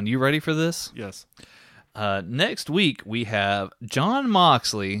 Steven. You ready for this? Yes. Next week we have Jon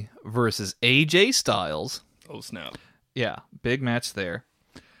Moxley versus AJ Styles. Oh snap! Yeah, big match there.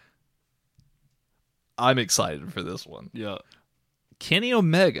 I'm excited for this one. Yeah. Kenny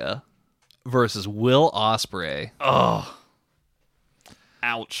Omega versus Will Ospreay. Oh.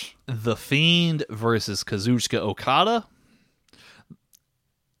 Ouch. The Fiend versus Kazuchika Okada.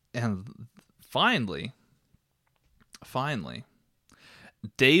 And finally,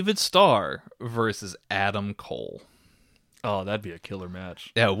 David Starr versus Adam Cole. Oh, that'd be a killer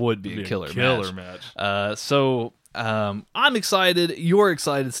match. That would be a killer match. So I'm excited. You're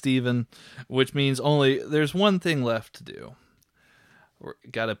excited, Steven, which means there's one thing left to do. We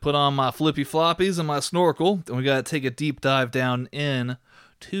got to put on my flippy floppies and my snorkel, and we got to take a deep dive down in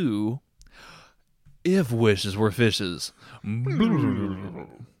to If Wishes Were Fishes.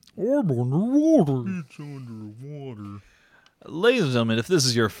 Ladies and gentlemen, if this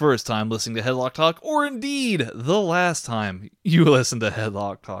is your first time listening to Headlock Talk, or indeed the last time you listen to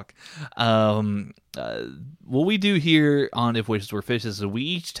Headlock Talk, what we do here on If Wishes Were Fishes is we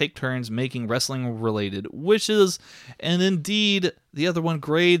each take turns making wrestling-related wishes, and indeed the other one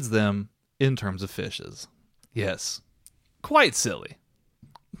grades them in terms of fishes. Yes, quite silly.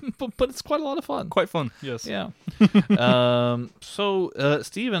 But it's quite a lot of fun. Quite fun, yes. Yeah. So,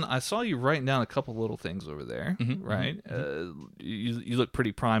 Steven, I saw you writing down a couple little things over there, right? You look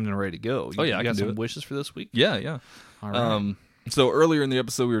pretty primed and ready to go. I you can got do some it. wishes for this week? Yeah. All right. So earlier in the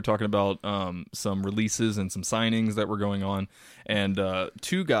episode, we were talking about some releases and some signings that were going on, and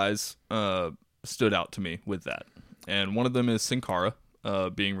two guys stood out to me with that. And one of them is Sin Cara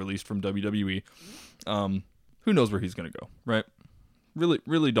being released from WWE. Who knows where he's going to go, right?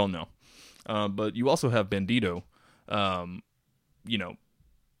 Really don't know. But you also have Bandito,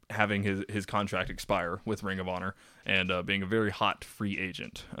 having his contract expire with Ring of Honor and being a very hot free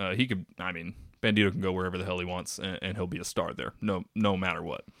agent. Bandito can go wherever the hell he wants and he'll be a star there, no matter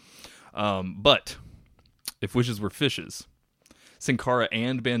what. But if wishes were fishes, Sin Cara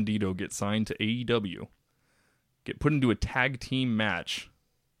and Bandito get signed to AEW, get put into a tag team match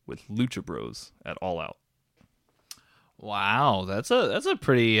with Lucha Bros at All Out. Wow, that's a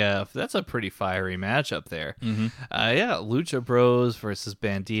pretty fiery matchup there. Lucha Bros versus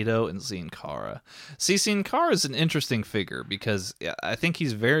Bandito and Sin Cara. See, Sin Cara is an interesting figure because I think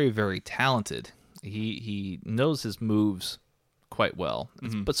he's very, very talented. He knows his moves quite well,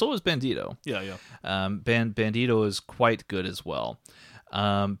 but so is Bandito. Yeah. Bandito is quite good as well.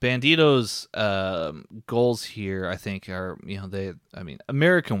 Bandito's goals here, I think, are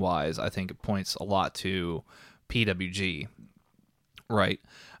American wise, I think it points a lot to PWG, right?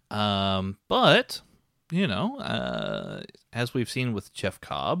 But as we've seen with Jeff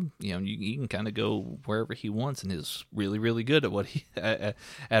Cobb, you can kind of go wherever he wants, and is really, really good at what he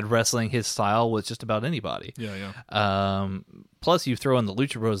at wrestling his style with just about anybody. Yeah. Plus, you throw in the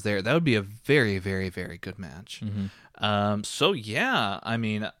Lucha Bros there, that would be a very, very, very good match. I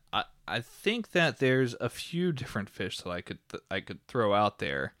think that there's a few different fish that I could throw out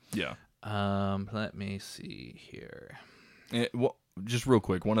there. Yeah. Let me see here. Just real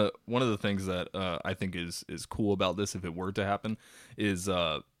quick, one of the things that I think is cool about this, if it were to happen, is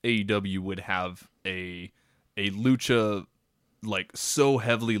AEW would have a lucha, like so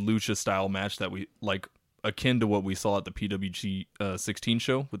heavily lucha style match that we like, akin to what we saw at the PWG 16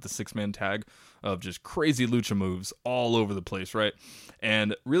 show with the 6-man tag of just crazy lucha moves all over the place, right?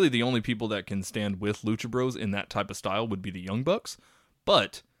 And really the only people that can stand with Lucha Bros in that type of style would be the Young Bucks.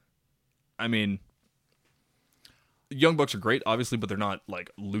 But Young Bucks are great, obviously, but they're not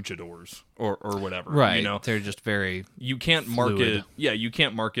like luchadors or whatever, right? They're just very. You can't market. fluid. Yeah, you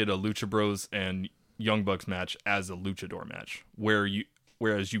can't market a Lucha Bros and Young Bucks match as a luchador match,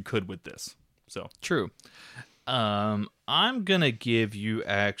 whereas you could with this. So true. I'm gonna give you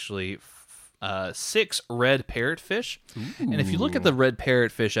actually 6 red parrotfish. And if you look at the red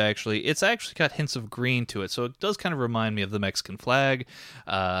parrotfish, it's actually got hints of green to it, so it does kind of remind me of the Mexican flag.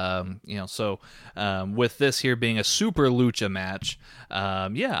 With this here being a super lucha match, I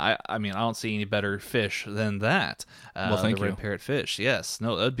don't see any better fish than that. Thank the you. red parrotfish. Yes,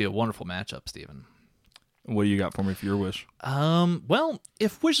 no, that'd be a wonderful matchup, Stephen. What do you got for me for your wish?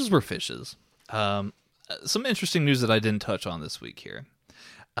 If wishes were fishes, some interesting news that I didn't touch on this week here.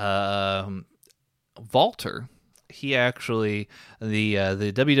 Walter, he actually, the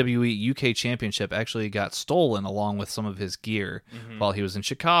WWE UK Championship actually got stolen along with some of his gear while he was in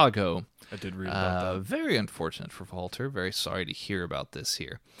Chicago. I did read about that. Very unfortunate for Walter. Very sorry to hear about this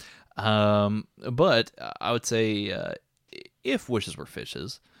here. But I would say, if wishes were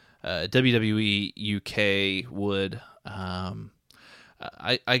fishes, WWE UK would,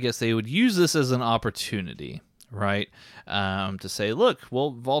 I guess they would use this as an opportunity, right? To say, look,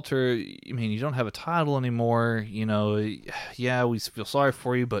 well, Walter, you don't have a title anymore. Yeah, we feel sorry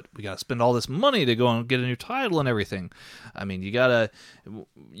for you, but we got to spend all this money to go and get a new title and everything. You gotta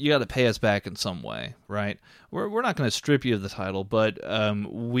pay us back in some way, right? We're not going to strip you of the title, but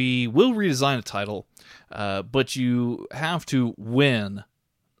we will redesign a title, but you have to win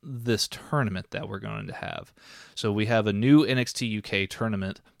this tournament that we're going to have. So we have a new NXT UK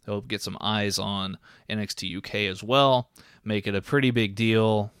tournament. They'll get some eyes on NXT UK as well. Make it a pretty big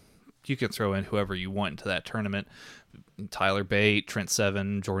deal. You can throw in whoever you want into that tournament. Tyler Bate, Trent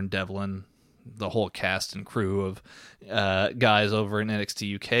Seven, Jordan Devlin, the whole cast and crew of guys over in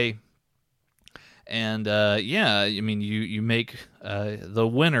NXT UK. And I mean, you make the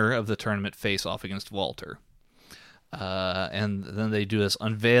winner of the tournament face off against Walter. And then they do this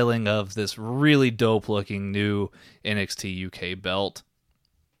unveiling of this really dope-looking new NXT UK belt.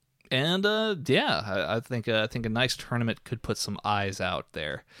 And I think a nice tournament could put some eyes out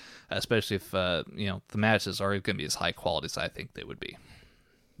there, especially if the matches are going to be as high quality as I think they would be.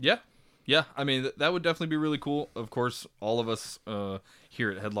 Yeah, I mean, that would definitely be really cool. Of course, all of us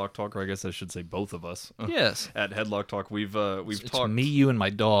here at Headlock Talk, or I guess I should say both of us. Yes. At Headlock Talk, we've It's talked... me, you, and my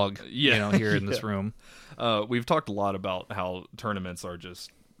dog, here in this room. We've talked a lot about how tournaments are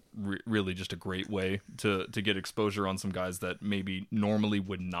just really just a great way to get exposure on some guys that maybe normally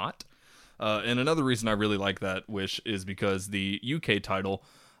would not. And another reason I really like that Wish is because the UK title,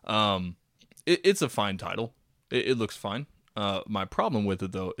 it's a fine title. It looks fine. My problem with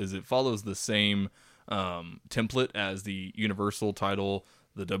it, though, is it follows the same template as the Universal title,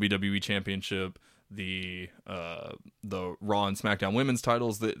 the WWE Championship, the Raw and SmackDown Women's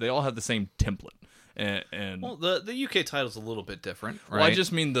titles. They all have the same template. And well, the UK title's a little bit different, right? Well, I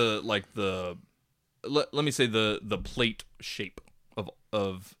just mean let me say the plate shape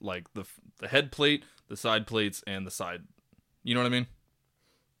of like the head plate, the side plates, and the side. You know what I mean?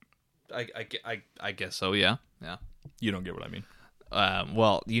 I guess so. Yeah. You don't get what I mean.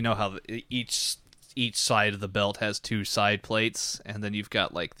 Well, you know how each side of the belt has two side plates, and then you've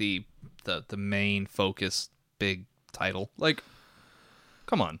got like the main focus big title. Like,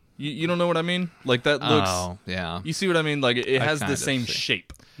 come on, you don't know what I mean? Like that looks. Oh, yeah. You see what I mean? Like it has the same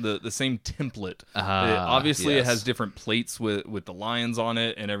shape, the same template. Obviously, yes. It has different plates with the lions on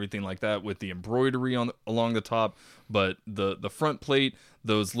it and everything like that, with the embroidery along the top. But the front plate,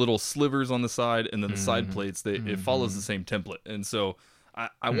 those little slivers on the side, and then the side plates, it follows the same template. And so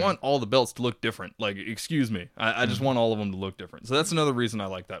I want all the belts to look different. Like, excuse me, I just want all of them to look different. So that's another reason I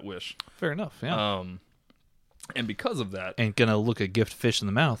like that Wish. Fair enough. Yeah. And because of that, ain't gonna look a gift fish in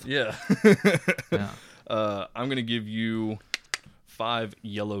the mouth. Yeah. Yeah. I'm gonna give you 5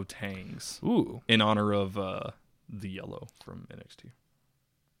 yellow tangs. Ooh. In honor of the yellow from NXT.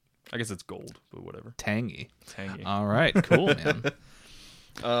 I guess it's gold, but whatever. Tangy. All right, cool, man.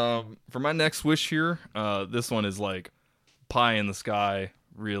 For my next wish here, this one is like pie in the sky.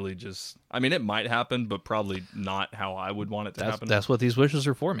 Really, just I mean, it might happen, but probably not how I would want it to happen. That's what these wishes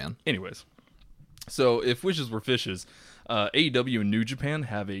are for, man. Anyways, so if wishes were fishes, AEW and New Japan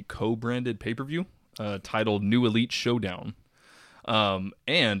have a co-branded pay-per-view titled New Elite Showdown.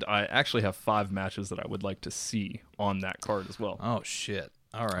 And I actually have 5 matches that I would like to see on that card as well. Oh shit.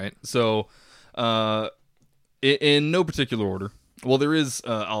 All right. So, in no particular order. Well, there is.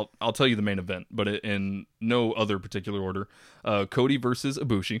 I'll tell you the main event, but in no other particular order. Cody versus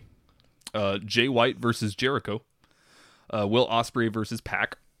Ibushi, Jay White versus Jericho, Will Ospreay versus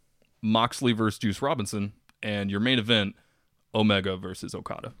Pac, Moxley versus Juice Robinson, and your main event, Omega versus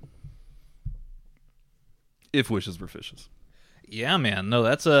Okada. If wishes were fishes. Yeah, man. No,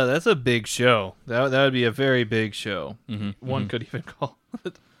 that's a big show. That would be a very big show. Mm-hmm. One could even call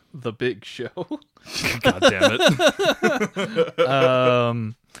it the Big Show. God damn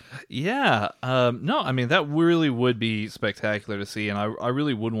it. Yeah. No, I mean, that really would be spectacular to see, and I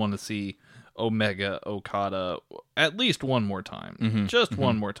really would want to see Omega Okada at least one more time. Mm-hmm. Just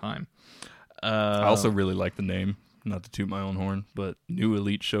one more time. I also really like the name, not to toot my own horn, but New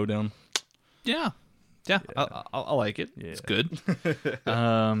Elite Showdown. Yeah. I like it. Yeah. It's good.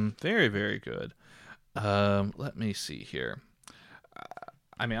 Very, very good. Let me see here.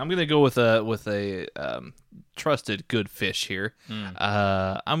 I mean, I'm gonna go with a trusted good fish here.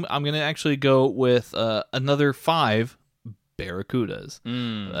 I'm gonna actually go with another 5 Barracudas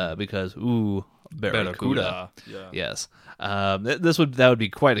because Barracuda. Yeah. Yes. That would be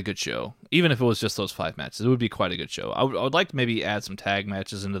quite a good show. Even if it was just those 5 matches, it would be quite a good show. I would like to maybe add some tag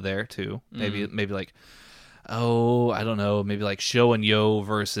matches into there too. Maybe like, I don't know, maybe like Sho and Yo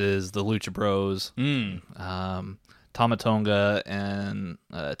versus the Lucha Bros. Tama Tonga and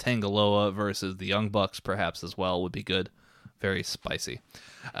Tangaloa versus the Young Bucks perhaps as well would be good. Very spicy.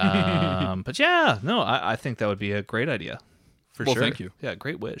 But yeah, no, I think that would be a great idea. For sure. Thank you. Yeah,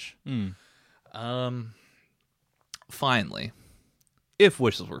 great wish. Finally, if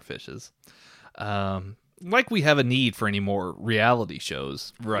wishes were fishes, like we have a need for any more reality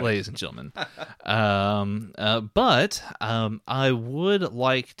shows, Right. ladies and gentlemen. But I would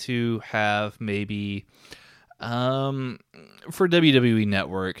like to have maybe for WWE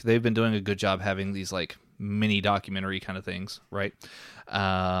Network, they've been doing a good job having these like mini documentary kind of things, right?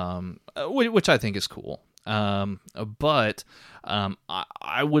 Which I think is cool. But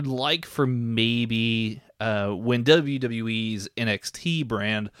I would like for maybe when WWE's NXT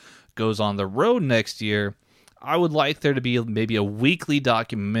brand goes on the road next year, I would like there to be maybe a weekly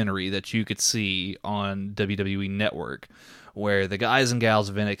documentary that you could see on WWE Network, where the guys and gals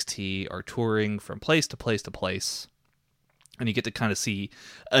of NXT are touring from place to place to place, and you get to kind of see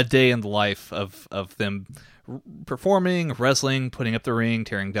a day in the life of them performing, wrestling, putting up the ring,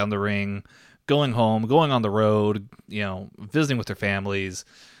 tearing down the ring, going home, going on the road, visiting with their families.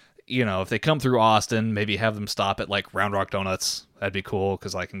 If they come through Austin, maybe have them stop at like Round Rock Donuts. That'd be cool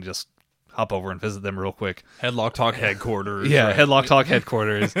because I can just hop over and visit them real quick. Headlock Talk headquarters. Yeah, right. Headlock Talk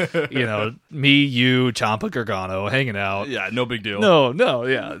headquarters. Me, you, Ciampa, Gargano, hanging out. Yeah, no big deal. No,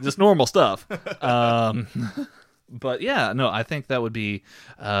 yeah, just normal stuff. But yeah, no, I think that would be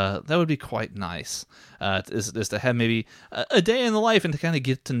quite nice. Is to have maybe a day in the life and to kind of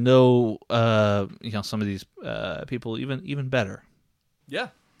get to know some of these people even better.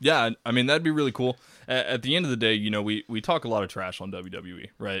 Yeah, I mean, that'd be really cool. At the end of the day, we talk a lot of trash on WWE,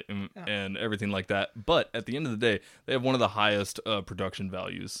 right? And everything like that. But at the end of the day, they have one of the highest production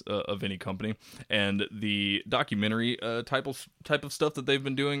values of any company. And the documentary type of stuff that they've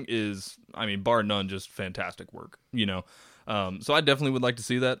been doing is, I mean, bar none, just fantastic work, So I definitely would like to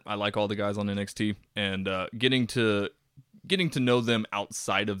see that. I like all the guys on NXT. And getting to know them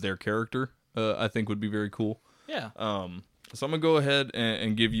outside of their character, I think would be very cool. Yeah. So I'm going to go ahead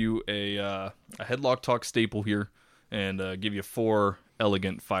and give you a Headlock Talk staple here and give you 4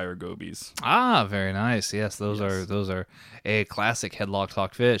 elegant fire gobies. Ah, very nice. Yes, those are a classic Headlock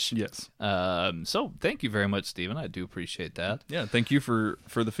Talk fish. Yes. So thank you very much, Steven. I do appreciate that. Yeah, thank you for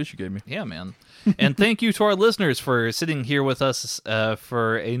the fish you gave me. Yeah, man. And thank you to our listeners for sitting here with us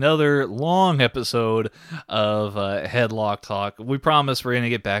for another long episode of Headlock Talk. We promise we're going to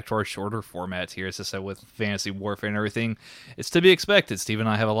get back to our shorter formats here. It's just that with fantasy warfare and everything, it's to be expected. Steve and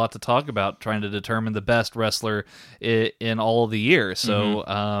I have a lot to talk about trying to determine the best wrestler in all of the year.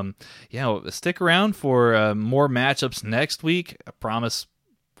 So, stick around for more matchups next week. I promise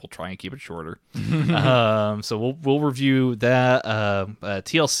we'll try and keep it shorter. So we'll review that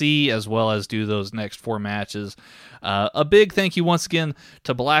TLC as well as do those next 4 matches. A big thank you once again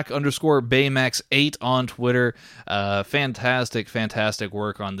to Black_Baymax8 on Twitter. Fantastic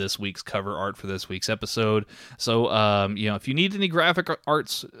work on this week's cover art for this week's episode. So if you need any graphic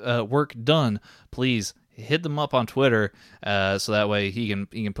arts work done, please hit them up on Twitter, so that way he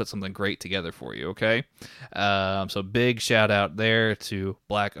can put something great together for you. Okay, so big shout out there to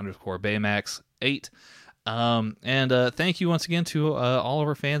Black_Baymax8, and thank you once again to all of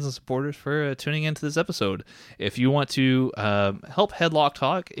our fans and supporters for tuning into this episode. If you want to help Headlock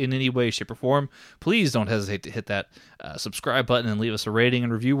Talk in any way, shape, or form, please don't hesitate to hit that subscribe button and leave us a rating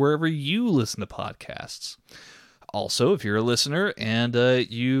and review wherever you listen to podcasts. Also, if you're a listener and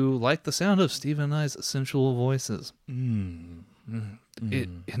you like the sound of Steve and I's sensual voices, indeed,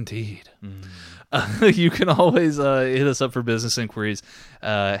 you can always hit us up for business inquiries.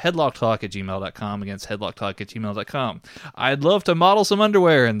 Headlocktalk@gmail.com against headlocktalk@gmail.com. I'd love to model some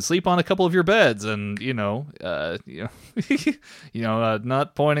underwear and sleep on a couple of your beds, and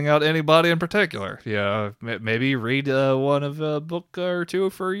not pointing out anybody in particular. Yeah, maybe read one of a book or two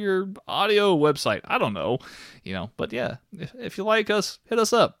for your audio website. I don't know, But yeah, if you like us, hit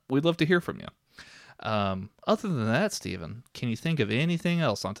us up. We'd love to hear from you. Other than that, Steven, can you think of anything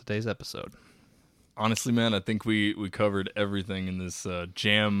else on today's episode? Honestly, man, I think we covered everything in this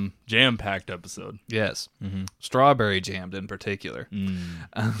jam-packed episode. Yes. Mm-hmm. Strawberry jammed in particular.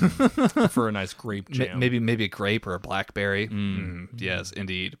 For a nice grape jam. Maybe a grape or a blackberry. Yes,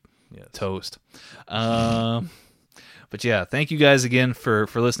 indeed. Yes. Toast. But yeah, thank you guys again for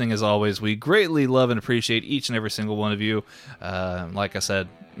listening as always. We greatly love and appreciate each and every single one of you. Like I said,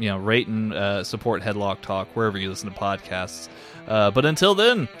 rate and support Headlock Talk wherever you listen to podcasts. But until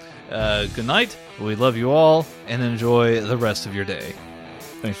then, good night. We love you all and enjoy the rest of your day.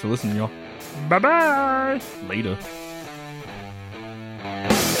 Thanks for listening, y'all. Bye-bye. Later.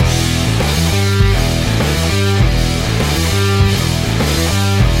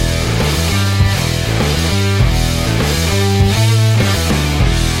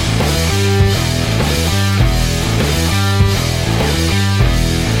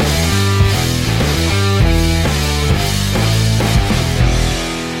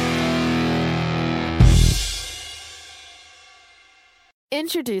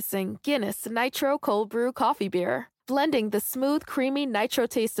 Introducing Guinness Nitro Cold Brew Coffee Beer, blending the smooth, creamy nitro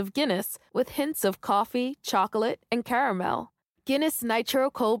taste of Guinness with hints of coffee, chocolate, and caramel. Guinness Nitro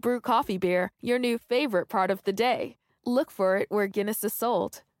Cold Brew Coffee Beer, your new favorite part of the day. Look for it where Guinness is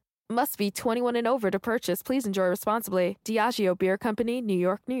sold. Must be 21 and over to purchase. Please enjoy responsibly. Diageo Beer Company, New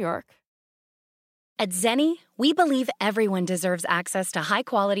York, New York. At Zenni, we believe everyone deserves access to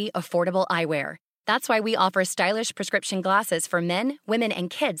high-quality, affordable eyewear. That's why we offer stylish prescription glasses for men, women, and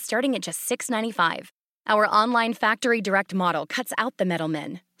kids starting at just $6.95. Our online factory direct model cuts out the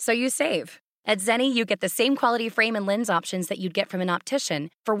middlemen, so you save. At Zenni, you get the same quality frame and lens options that you'd get from an optician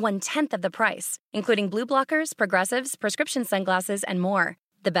for 1/10 of the price, including blue blockers, progressives, prescription sunglasses, and more.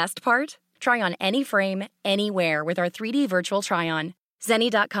 The best part? Try on any frame, anywhere with our 3D virtual try-on.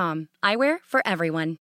 Zenni.com. Eyewear for everyone.